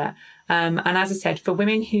cancer. And as I said, for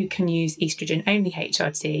women who can use estrogen-only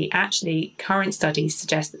HRT, actually current studies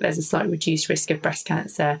suggest that there's a slightly reduced risk of breast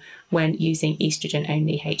cancer when using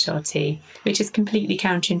estrogen-only HRT, which is completely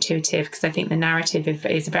counterintuitive because I think the narrative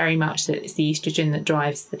is very much that it's the estrogen that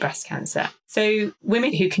drives the breast cancer. So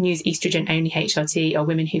women who can use estrogen-only HRT are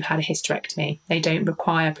women who've had a hysterectomy. They don't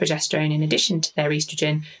require progesterone in addition to their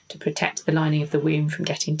estrogen to protect the lining of the womb from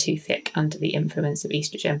getting too thick under the influence of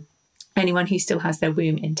estrogen. Anyone who still has their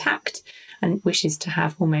womb intact and wishes to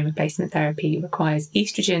have hormone replacement therapy requires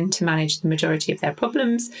estrogen to manage the majority of their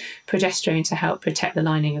problems, progesterone to help protect the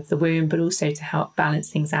lining of the womb, but also to help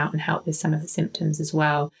balance things out and help with some of the symptoms as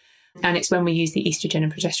well. And it's when we use the estrogen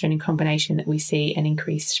and progesterone in combination that we see an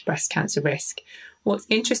increased breast cancer risk. What's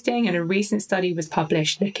interesting, and a recent study was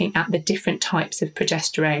published looking at the different types of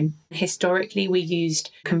progesterone. Historically, we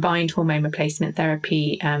used combined hormone replacement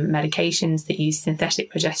therapy medications that use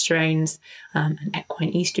synthetic progesterones and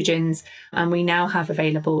equine estrogens. And we now have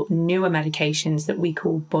available newer medications that we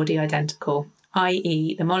call body identical,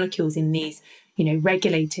 i.e. the molecules in these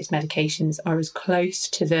regulated medications are as close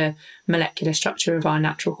to the molecular structure of our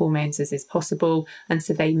natural hormones as is possible. And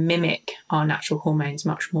so they mimic our natural hormones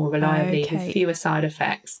much more reliably with fewer side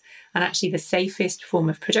effects. And actually the safest form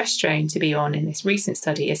of progesterone to be on in this recent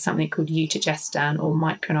study is something called utrogestan or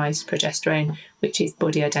micronized progesterone, which is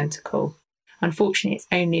body identical. Unfortunately, it's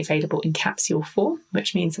only available in capsule form,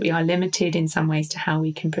 which means that we are limited in some ways to how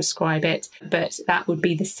we can prescribe it. But that would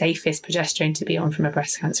be the safest progesterone to be on from a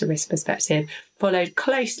breast cancer risk perspective, followed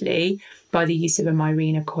closely by the use of a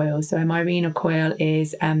Mirena coil. So a Mirena coil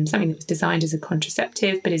is something that was designed as a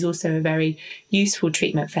contraceptive, but is also a very useful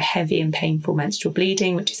treatment for heavy and painful menstrual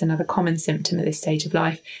bleeding, which is another common symptom at this stage of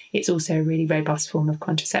life. It's also a really robust form of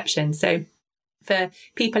contraception. So for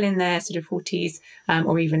people in their sort of 40s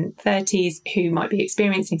or even 30s who might be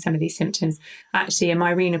experiencing some of these symptoms, actually a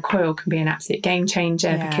Mirena coil can be an absolute game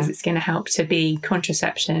changer because it's going to help to be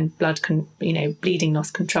contraception, bleeding loss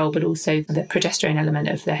control, but also the progesterone element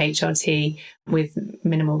of the HRT with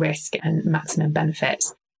minimal risk and maximum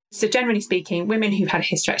benefits. So generally speaking, women who've had a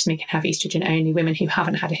hysterectomy can have estrogen only. Women who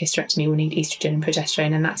haven't had a hysterectomy will need estrogen and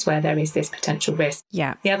progesterone, and that's where there is this potential risk.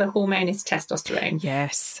 Yeah. The other hormone is testosterone.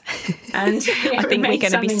 Yes. And I think we're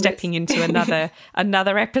going to be stepping into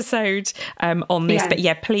another episode on this. Yeah. But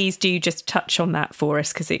yeah, please do just touch on that for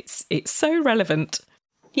us because it's so relevant.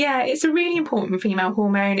 Yeah, it's a really important female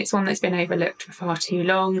hormone. It's one that's been overlooked for far too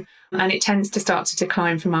long. And it tends to start to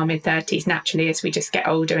decline from our mid-30s naturally as we just get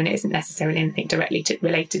older, and it isn't necessarily anything directly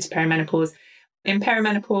related to perimenopause. In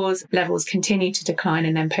perimenopause, levels continue to decline,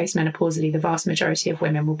 and then postmenopausally, the vast majority of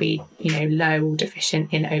women will be, low or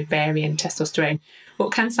deficient in ovarian testosterone.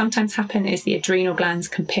 What can sometimes happen is the adrenal glands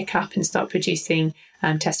can pick up and start producing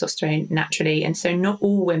testosterone naturally. And so not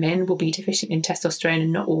all women will be deficient in testosterone,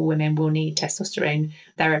 and not all women will need testosterone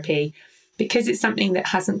therapy. Because it's something that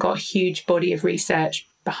hasn't got a huge body of research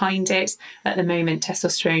behind it at the moment,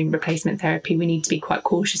 testosterone replacement therapy we need to be quite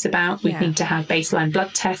cautious about. We need to have baseline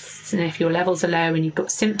blood tests, and if your levels are low and you've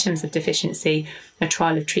got symptoms of deficiency, a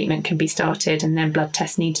trial of treatment can be started, and then blood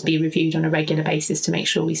tests need to be reviewed on a regular basis to make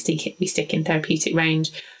sure we stick in therapeutic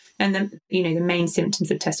range. And then the main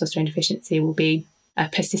symptoms of testosterone deficiency will be a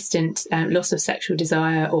persistent loss of sexual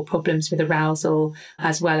desire or problems with arousal,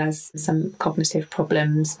 as well as some cognitive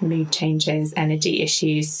problems, mood changes, energy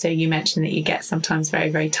issues. So you mentioned that you get sometimes very,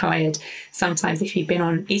 very tired. Sometimes if you've been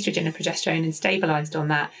on estrogen and progesterone and stabilised on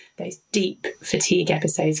that, those deep fatigue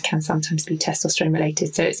episodes can sometimes be testosterone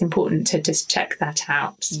related. So it's important to just check that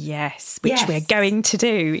out. Yes, which we're going to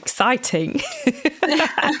do. Exciting.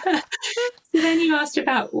 So then you asked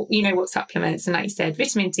about, what supplements, and like you said,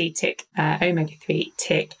 vitamin D tick, omega-3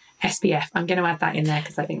 tick, SPF. I'm going to add that in there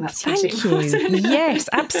because I think that's hugely important. Yes,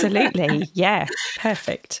 absolutely. Yeah,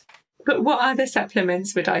 perfect. But what other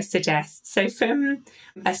supplements would I suggest? So from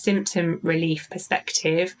a symptom relief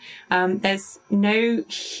perspective, there's no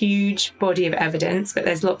huge body of evidence, but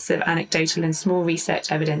there's lots of anecdotal and small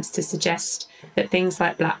research evidence to suggest that things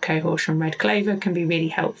like black cohosh and red clover can be really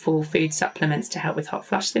helpful food supplements to help with hot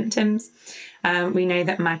flush symptoms. We know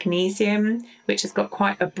that magnesium, which has got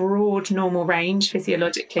quite a broad normal range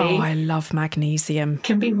physiologically. Oh, I love magnesium.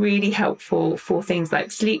 Can be really helpful for things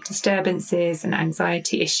like sleep disturbances and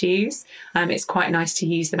anxiety issues. It's quite nice to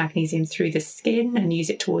use the magnesium through the skin and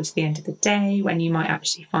use it towards the end of the day when you might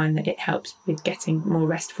actually find that it helps with getting more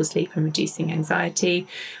restful sleep and reducing anxiety.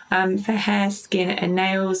 For hair, skin and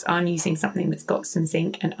nails, I'm using something that's got some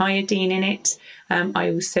zinc and iodine in it.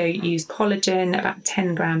 I also use collagen, about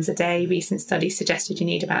 10 grams a day. Recent studies suggested you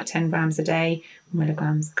need about 10 grams a day,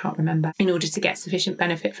 milligrams, I can't remember, in order to get sufficient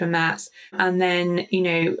benefit from that. And then,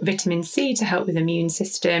 vitamin C to help with the immune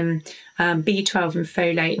system, B12 and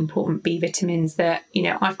folate, important B vitamins that,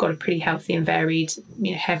 I've got a pretty healthy and varied,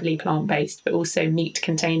 heavily plant-based, but also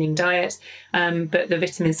meat-containing diet. But the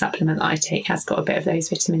vitamin supplement that I take has got a bit of those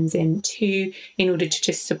vitamins in too, in order to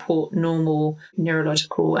just support normal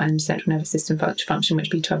neurological and central nervous system function,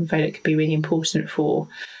 which B12 and folate could be really important for.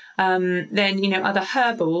 Then, other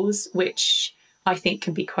herbals, which I think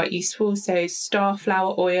can be quite useful. So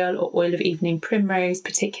starflower oil or oil of evening primrose,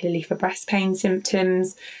 particularly for breast pain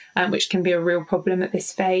symptoms, which can be a real problem at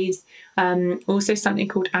this phase. Also something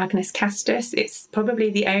called Agnus castus. It's probably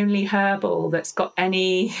the only herbal that's got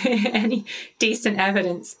any decent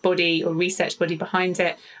evidence body or research body behind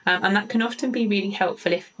it. And that can often be really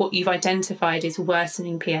helpful if what you've identified is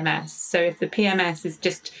worsening PMS. So if the PMS is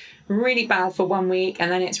just really bad for 1 week and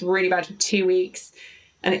then it's really bad for 2 weeks,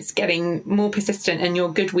 and it's getting more persistent and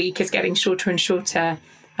your good week is getting shorter and shorter,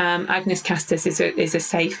 Agnus castus is a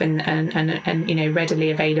safe and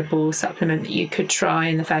readily available supplement that you could try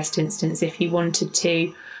in the first instance if you wanted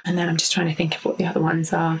to. And then I'm just trying to think of what the other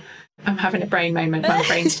ones are. I'm having a brain moment. My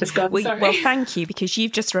brain's just gone. Well, thank you, because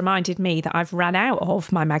you've just reminded me that I've run out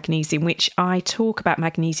of my magnesium, which I talk about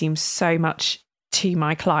magnesium so much to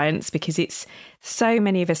my clients because it's so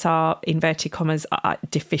many of us are, inverted commas, are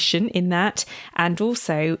deficient in that, and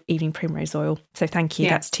also eating primrose oil. So thank you.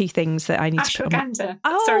 Yeah. That's two things that I need to put on.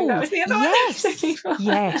 Oh, sorry, that was the other one.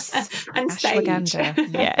 Yes. And ashwagandha. sage.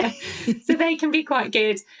 Yeah. So they can be quite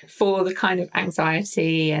good for the kind of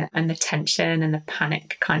anxiety and the tension and the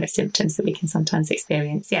panic kind of symptoms that we can sometimes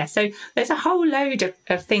experience. Yeah. So there's a whole load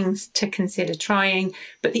of things to consider trying,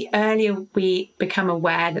 but the earlier we become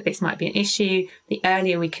aware that this might be an issue, the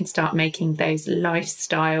earlier we can start making those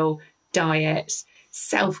lifestyle, diet,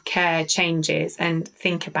 self-care changes and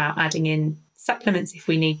think about adding in supplements if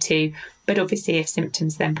we need to. But obviously if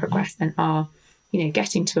symptoms then progress and are,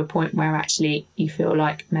 getting to a point where actually you feel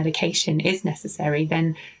like medication is necessary,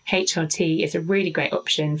 then HRT is a really great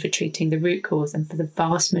option for treating the root cause, and for the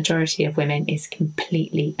vast majority of women is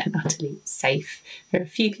completely and utterly safe. There are a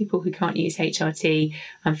few people who can't use HRT,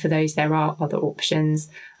 and for those there are other options,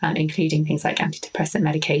 including things like antidepressant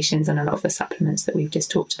medications and a lot of the supplements that we've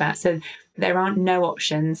just talked about. So there aren't no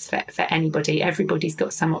options for anybody. Everybody's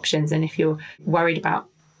got some options, and if you're worried about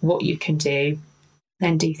what you can do,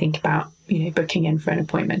 then do think about, booking in for an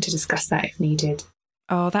appointment to discuss that if needed.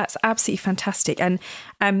 Oh, that's absolutely fantastic. And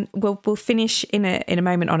we'll finish in a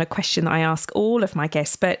moment on a question that I ask all of my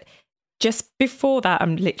guests. But just before that,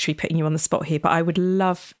 I'm literally putting you on the spot here, but I would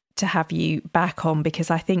love to have you back on, because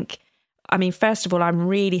I think, first of all, I'm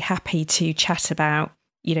really happy to chat about,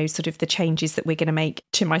 sort of the changes that we're going to make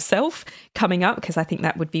to myself coming up, because I think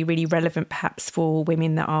that would be really relevant perhaps for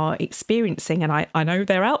women that are experiencing, and I know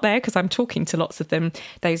they're out there because I'm talking to lots of them,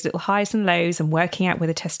 those little highs and lows, and working out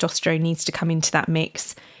whether testosterone needs to come into that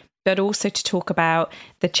mix. But also to talk about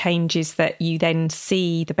the changes that you then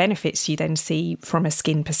see, the benefits you then see from a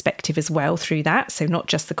skin perspective as well through that. So not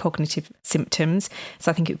just the cognitive symptoms.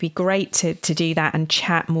 So I think it would be great to do that and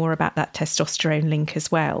chat more about that testosterone link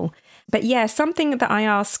as well. But yeah, something that I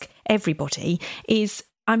ask everybody is,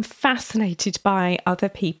 I'm fascinated by other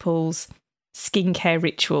people's skincare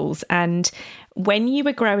rituals. And when you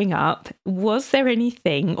were growing up, was there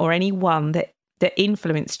anything or anyone that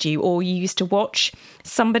influenced you, or you used to watch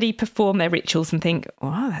somebody perform their rituals and think,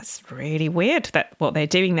 wow, that's really weird that what they're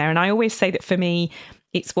doing there? And I always say that for me,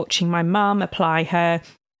 it's watching my mum apply her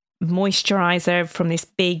moisturizer from this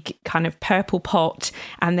big kind of purple pot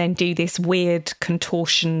and then do this weird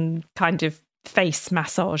contortion kind of face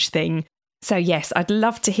massage thing. So yes, I'd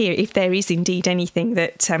love to hear if there is indeed anything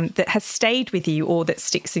that has stayed with you or that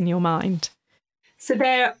sticks in your mind. So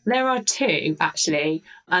there are two, actually.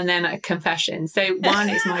 And then a confession. So one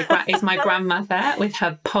is my grandmother with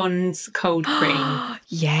her Pond's cold cream.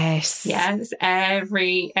 Yes.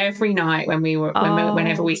 Every night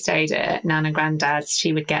whenever we stayed at Nan and Granddad's,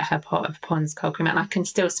 she would get her pot of Pond's cold cream, and I can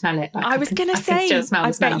still smell it. I was going to say,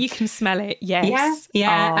 I bet you can smell it. Yes.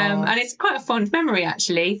 Yeah. And it's quite a fond memory,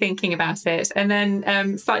 actually, thinking about it. And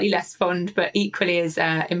then slightly less fond, but equally as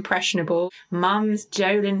impressionable, Mum's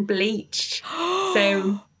Jolin bleach.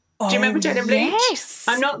 So. Do you remember Decoding Bleach? Yes.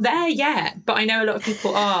 I'm not there yet, but I know a lot of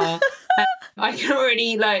people are. I can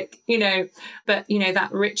already but that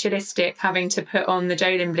ritualistic having to put on the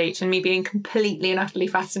Jolin bleach and me being completely and utterly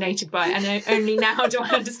fascinated by it. And only now do I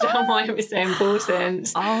understand why it was so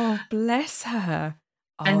important. Oh, bless her.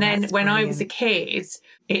 And then when I was a kid,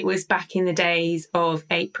 it was back in the days of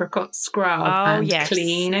apricot scrub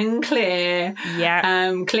Clean and Clear.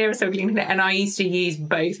 Yeah. Clear as so clean and clear. And I used to use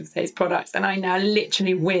both of those products, and I now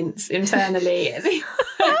literally wince internally at the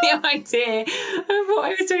idea of what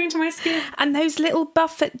I was doing to my skin. And those little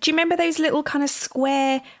do you remember those little kind of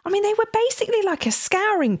square, I mean, they were basically like a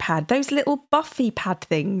scouring pad, those little Buffy pad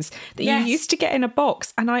things that you used to get in a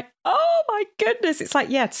box. And oh my goodness, it's like,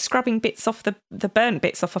 scrubbing bits off the burnt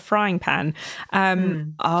bits off a frying pan.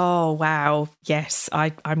 Oh, wow. Yes,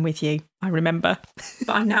 I'm with you. I remember.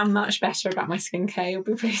 But I'm now much better about my skincare, you'll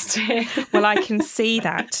be pleased to hear. Well, I can see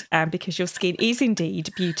that because your skin is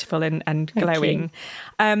indeed beautiful and glowing.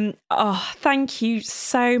 Thank you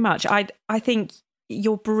so much. I think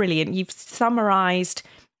you're brilliant. You've summarised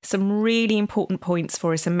some really important points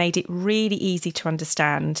for us and made it really easy to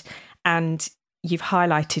understand. And you've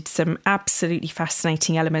highlighted some absolutely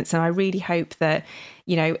fascinating elements. And I really hope that,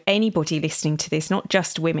 anybody listening to this, not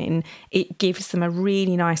just women, it gives them a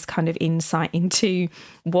really nice kind of insight into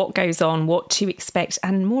what goes on, what to expect,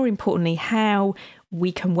 and more importantly, how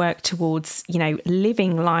we can work towards,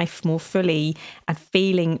 living life more fully and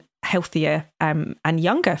feeling healthier and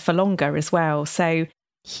younger for longer as well. So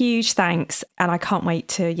huge thanks. And I can't wait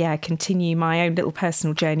to, continue my own little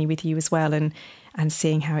personal journey with you as well and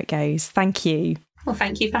seeing how it goes. Thank you. Well,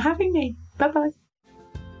 thank you for having me. Bye-bye.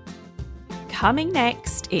 Coming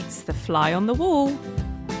next, it's the fly on the wall.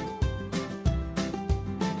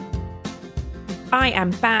 I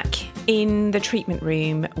am back in the treatment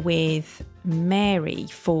room with Mary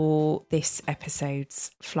for this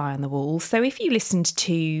episode's Fly on the Wall. So if you listened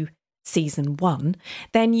to season 1,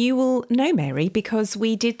 then you will know Mary because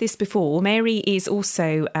we did this before. Mary is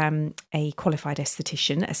also a qualified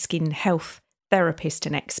esthetician, a skin health therapist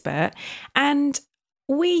and expert, and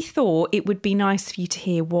we thought it would be nice for you to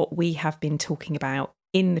hear what we have been talking about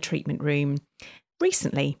in the treatment room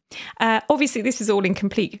recently. Obviously, this is all in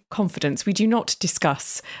complete confidence. We do not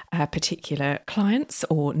discuss particular clients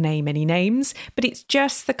or name any names, but it's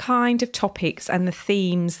just the kind of topics and the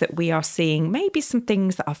themes that we are seeing, maybe some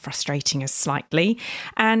things that are frustrating us slightly.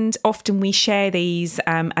 And often we share these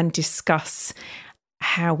and discuss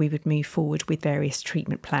how we would move forward with various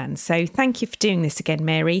treatment plans. So thank you for doing this again,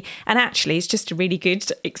 Mary. And actually, it's just a really good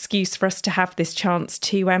excuse for us to have this chance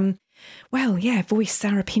to, voice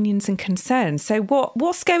our opinions and concerns. So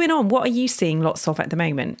what's going on? What are you seeing lots of at the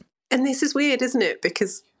moment? And this is weird, isn't it?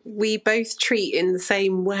 Because we both treat in the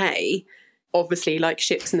same way. Obviously, like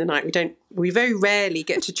ships in the night, we very rarely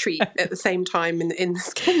get to treat at the same time in the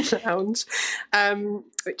skin lounge,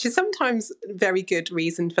 which is sometimes a very good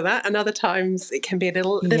reason for that. And other times it can be a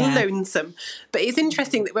little lonesome. But it's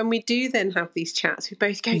interesting that when we do then have these chats, we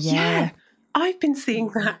both go, I've been seeing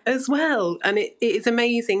that as well. And it is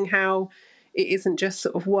amazing how it isn't just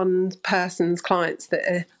sort of one person's clients that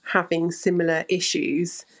are having similar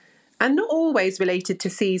issues. And not always related to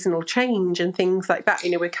seasonal change and things like that.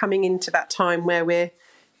 We're coming into that time where we're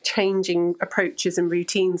changing approaches and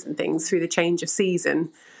routines and things through the change of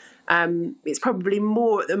season. It's probably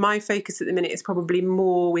more, my focus at the minute is probably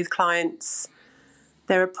more with clients,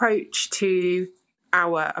 their approach to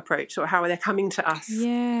our approach or how they're coming to us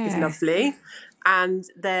is lovely. And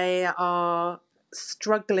they are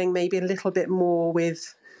struggling maybe a little bit more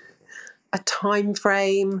with a time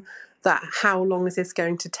frame, that how long is this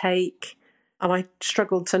going to take? And I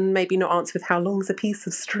struggled to maybe not answer with how long is a piece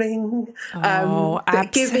of string. But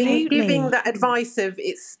absolutely. Giving that advice of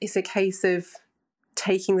it's a case of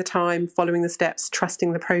taking the time, following the steps,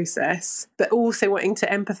 trusting the process, but also wanting to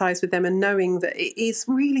empathise with them and knowing that it is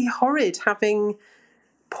really horrid having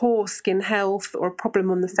poor skin health or a problem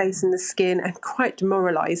on the face and the skin, and quite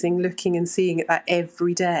demoralising looking and seeing that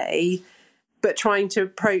every day, but trying to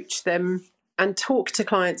approach them and talk to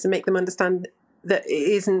clients and make them understand that it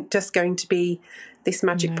isn't just going to be this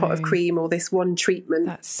magic pot of cream or this one treatment.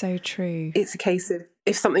 That's so true. It's a case of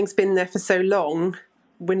if something's been there for so long,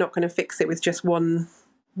 we're not going to fix it with just one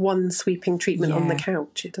one sweeping treatment on the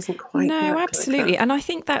couch. It doesn't quite work No, like absolutely. that. And I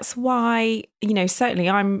think that's why, certainly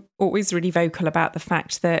I'm always really vocal about the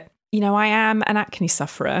fact that, I am an acne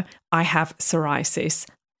sufferer. I have psoriasis.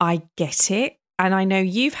 I get it. And I know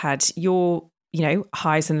you've had your,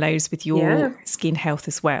 highs and lows with your skin health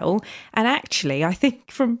as well. And actually, I think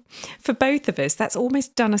for both of us, that's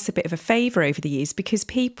almost done us a bit of a favour over the years because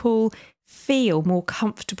people feel more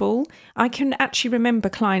comfortable. I can actually remember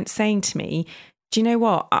clients saying to me, do you know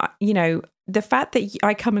what? The fact that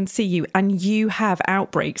I come and see you and you have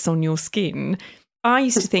outbreaks on your skin, I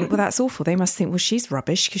used to think, well, that's awful. They must think, well, she's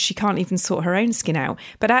rubbish because she can't even sort her own skin out.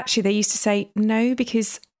 But actually, they used to say, no,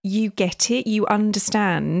 because you get it. You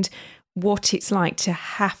understand what it's like to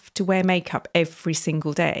have to wear makeup every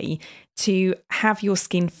single day, to have your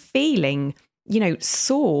skin feeling,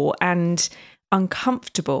 sore and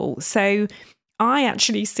uncomfortable. So I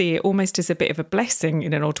actually see it almost as a bit of a blessing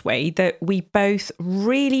in an odd way that we both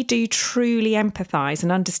really do truly empathise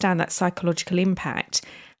and understand that psychological impact.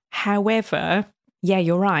 However, yeah,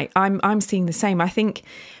 you're right. I'm seeing the same. I think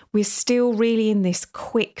we're still really in this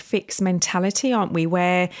quick fix mentality, aren't we?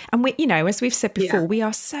 Where, and we, as we've said before, we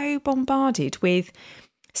are so bombarded with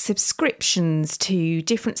subscriptions to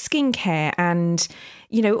different skincare and,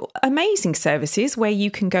 amazing services where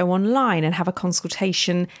you can go online and have a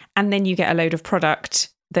consultation and then you get a load of product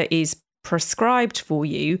that is prescribed for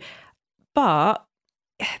you. But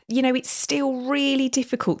it's still really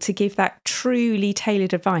difficult to give that truly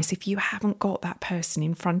tailored advice if you haven't got that person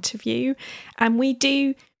in front of you. And we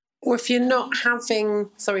do. Or if you're not having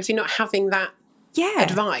that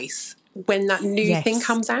advice when that new thing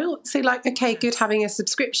comes out. So okay, good having a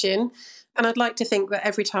subscription. And I'd like to think that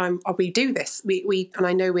every time we do this, we and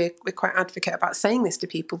I know we're quite advocate about saying this to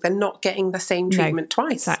people, they're not getting the same treatment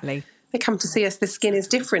twice. Exactly. They come to see us, the skin is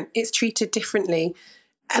different. It's treated differently.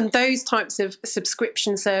 And those types of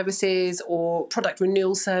subscription services or product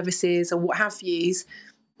renewal services or what have you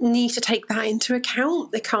need to take that into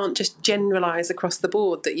account. They can't just generalise across the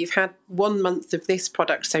board that you've had 1 month of this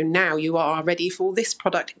product, so now you are ready for this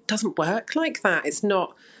product. It doesn't work like that. It's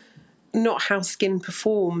not how skin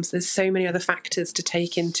performs. There's so many other factors to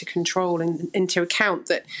take into control and into account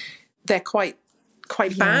that they're quite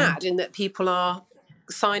bad in that people are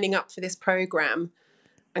signing up for this programme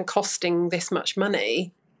and costing this much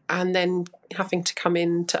money and then having to come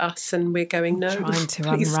in to us and we're going, no, trying to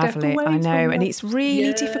please unravel it. I know. And it's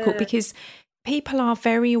really difficult because people are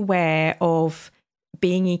very aware of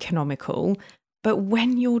being economical. But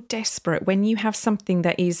when you're desperate, when you have something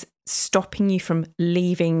that is stopping you from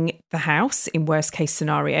leaving the house in worst case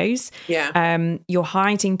scenarios, you're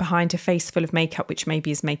hiding behind a face full of makeup, which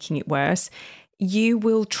maybe is making it worse, you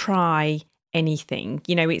will try anything.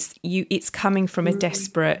 It's coming from a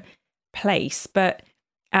desperate place. But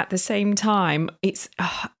at the same time,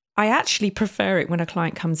 I actually prefer it when a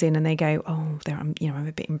client comes in and they go, oh, I'm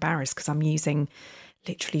a bit embarrassed because I'm using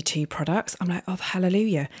literally 2 products. I'm like, oh,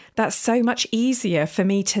 hallelujah. That's so much easier for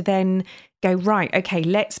me to then go, right, okay,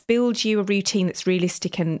 let's build you a routine that's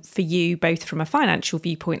realistic and for you, both from a financial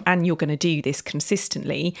viewpoint and you're going to do this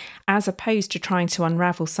consistently, as opposed to trying to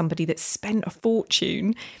unravel somebody that's spent a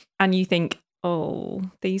fortune and you think, oh,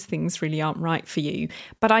 these things really aren't right for you.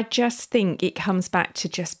 But I just think it comes back to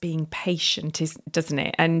just being patient, doesn't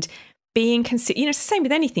it? And being it's the same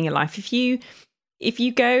with anything in life. If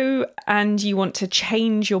you go and you want to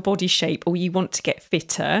change your body shape or you want to get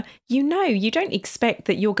fitter, you don't expect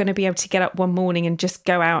that you're going to be able to get up one morning and just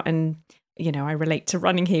go out and, I relate to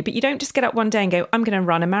running here, but you don't just get up one day and go, I'm going to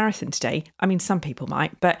run a marathon today. I mean, some people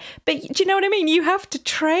might, but do you know what I mean? You have to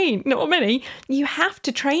train, not many. You have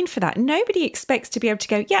to train for that. Nobody expects to be able to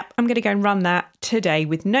go, yep, I'm going to go and run that today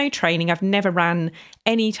with no training. I've never ran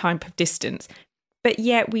any type of distance. But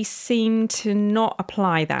yet we seem to not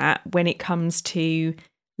apply that when it comes to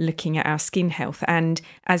looking at our skin health. And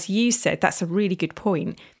as you said, that's a really good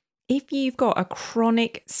point. If you've got a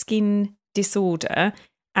chronic skin disorder,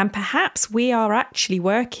 and perhaps we are actually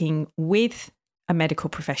working with a medical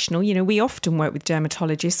professional, we often work with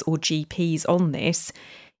dermatologists or GPs on this,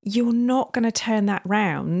 you're not going to turn that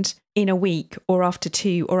round in a week or after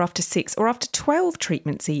 2 or after 6 or after 12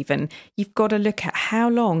 treatments even. You've got to look at how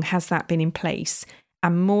long has that been in place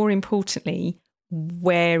and more importantly,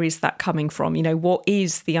 where is that coming from? What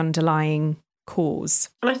is the underlying cause?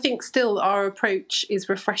 And I think still our approach is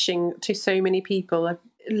refreshing to so many people.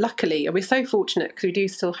 Luckily, we're so fortunate because we do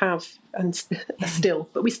still have,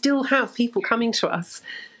 but we still have people coming to us.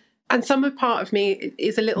 And some part of me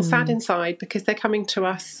is a little sad inside because they're coming to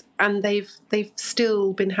us and they've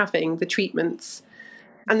still been having the treatments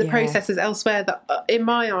And the processes elsewhere that, in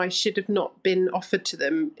my eyes, should have not been offered to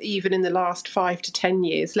them, even in the last 5 to 10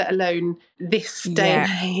 years, let alone this day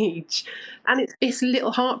and age. And it's a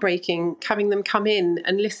little heartbreaking having them come in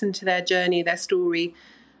and listen to their journey, their story,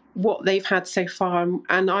 what they've had so far.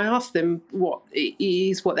 And I ask them what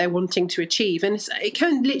they're wanting to achieve. And it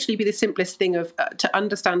can literally be the simplest thing of to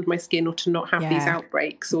understand my skin or to not have these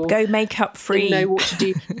outbreaks, or go makeup free, know what to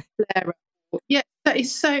do. Yeah, that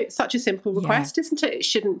is such a simple request, isn't it? It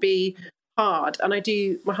shouldn't be hard.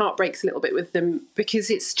 And my heart breaks a little bit with them, because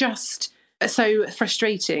it's just so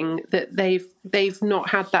frustrating that they've not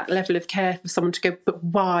had that level of care for someone to go, but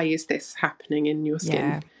why is this happening in your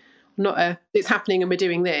skin? Not it's happening and we're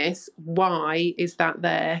doing this. Why is that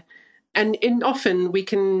there? And often we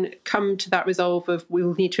can come to that resolve of,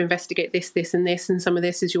 we'll need to investigate this, this and this, and some of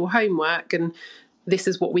this is your homework, and this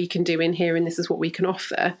is what we can do in here, and this is what we can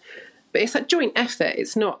offer. But it's a joint effort.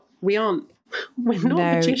 It's not, we're not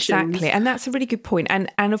magicians. Exactly. And that's a really good point. And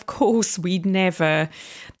of course, we're never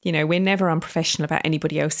unprofessional about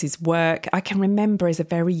anybody else's work. I can remember as a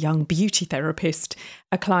very young beauty therapist,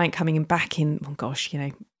 a client coming in back in,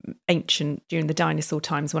 ancient, during the dinosaur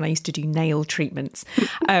times, when I used to do nail treatments.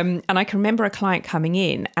 And I can remember a client coming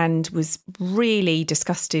in and was really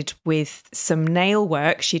disgusted with some nail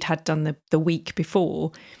work she'd had done the week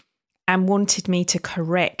before, and wanted me to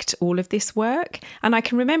correct all of this work. And I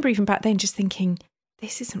can remember even back then just thinking,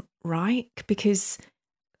 this isn't right, because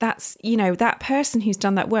that's, that person who's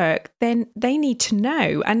done that work, then they need to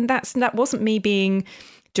know. And that wasn't me being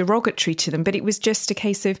derogatory to them, but it was just a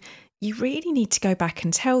case of, you really need to go back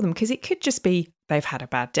and tell them, because it could just be they've had a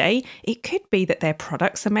bad day. It could be that their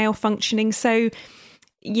products are malfunctioning. So,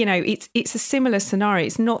 it's a similar scenario.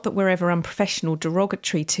 It's not that we're ever unprofessional,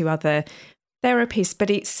 derogatory to other therapists, but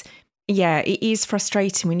it is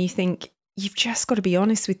frustrating when you think you've just got to be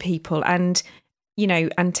honest with people and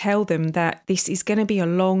tell them that this is going to be a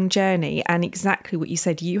long journey, and exactly what you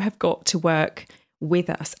said, you have got to work with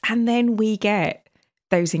us. And then we get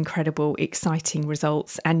those incredible, exciting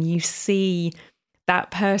results, and you see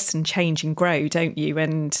that person change and grow, don't you?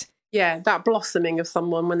 And that blossoming of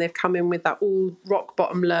someone when they've come in with that all rock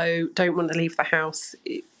bottom low, don't want to leave the house,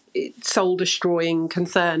 soul destroying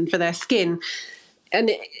concern for their skin.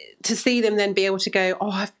 And to see them then be able to go,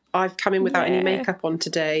 I've come in without any makeup on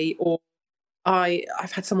today, or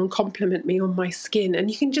I've had someone compliment me on my skin, and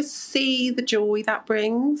you can just see the joy that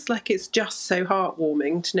brings. Like, it's just so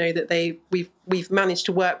heartwarming to know that we've managed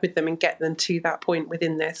to work with them and get them to that point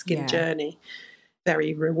within their skin journey.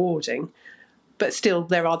 Very rewarding. But still,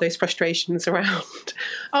 there are those frustrations around.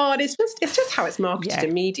 And it's just how it's marketed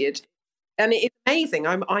and mediated. And it's amazing.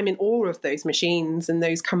 I'm in awe of those machines and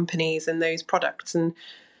those companies and those products and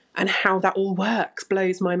how that all works.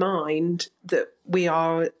 Blows my mind that we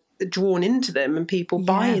are drawn into them and people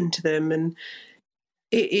buy into them. And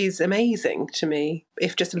it is amazing to me,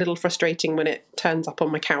 if just a little frustrating when it turns up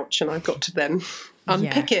on my couch and I've got to then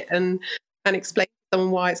unpick it and explain to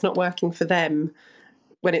someone why it's not working for them,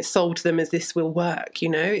 when it's sold to them as this will work.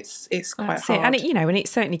 It's quite hard. And it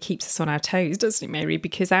certainly keeps us on our toes, doesn't it, Mary?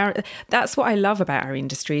 Because that's what I love about our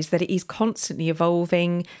industry, is that it is constantly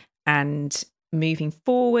evolving and moving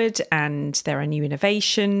forward, and there are new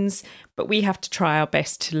innovations, but we have to try our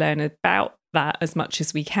best to learn about that as much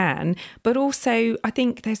as we can. But also, I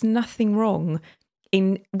think there's nothing wrong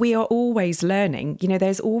we are always learning.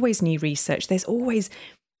 There's always new research. There's always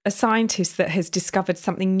a scientist that has discovered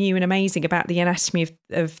something new and amazing about the anatomy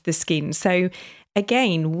of the skin. So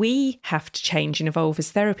again, we have to change and evolve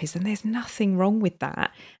as therapists, and there's nothing wrong with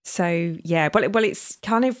that. So well, it's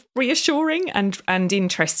kind of reassuring and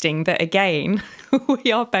interesting that, again,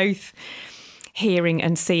 we are both hearing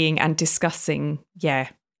and seeing and discussing, the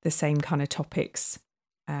same kind of topics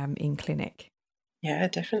in clinic. Yeah,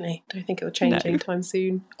 definitely. Don't think it'll change anytime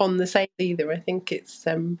soon on the same either. I think it's it's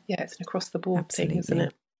an across the board thing, isn't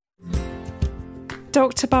it?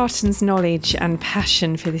 Dr. Barton's knowledge and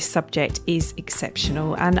passion for this subject is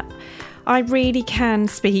exceptional, and I really can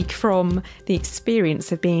speak from the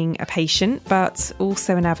experience of being a patient, but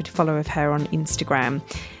also an avid follower of her on Instagram.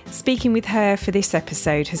 Speaking with her for this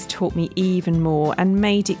episode has taught me even more and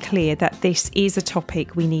made it clear that this is a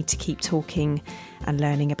topic we need to keep talking and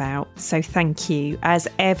learning about. So thank you as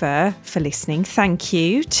ever for listening. Thank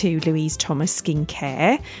you to Louise Thomas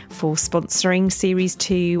Skincare for sponsoring series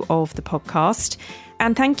 2 of the podcast.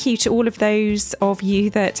 And thank you to all of those of you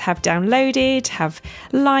that have downloaded, have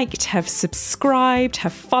liked, have subscribed,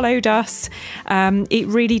 have followed us. It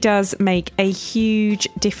really does make a huge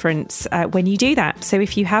difference when you do that. So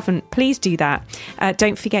if you haven't, please do that.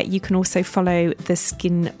 Don't forget, you can also follow the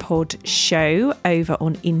Skin Pod show over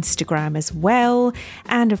on Instagram as well.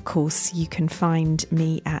 And of course, you can find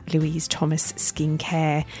me at Louise Thomas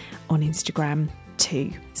Skincare on Instagram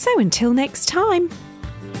too. So until next time.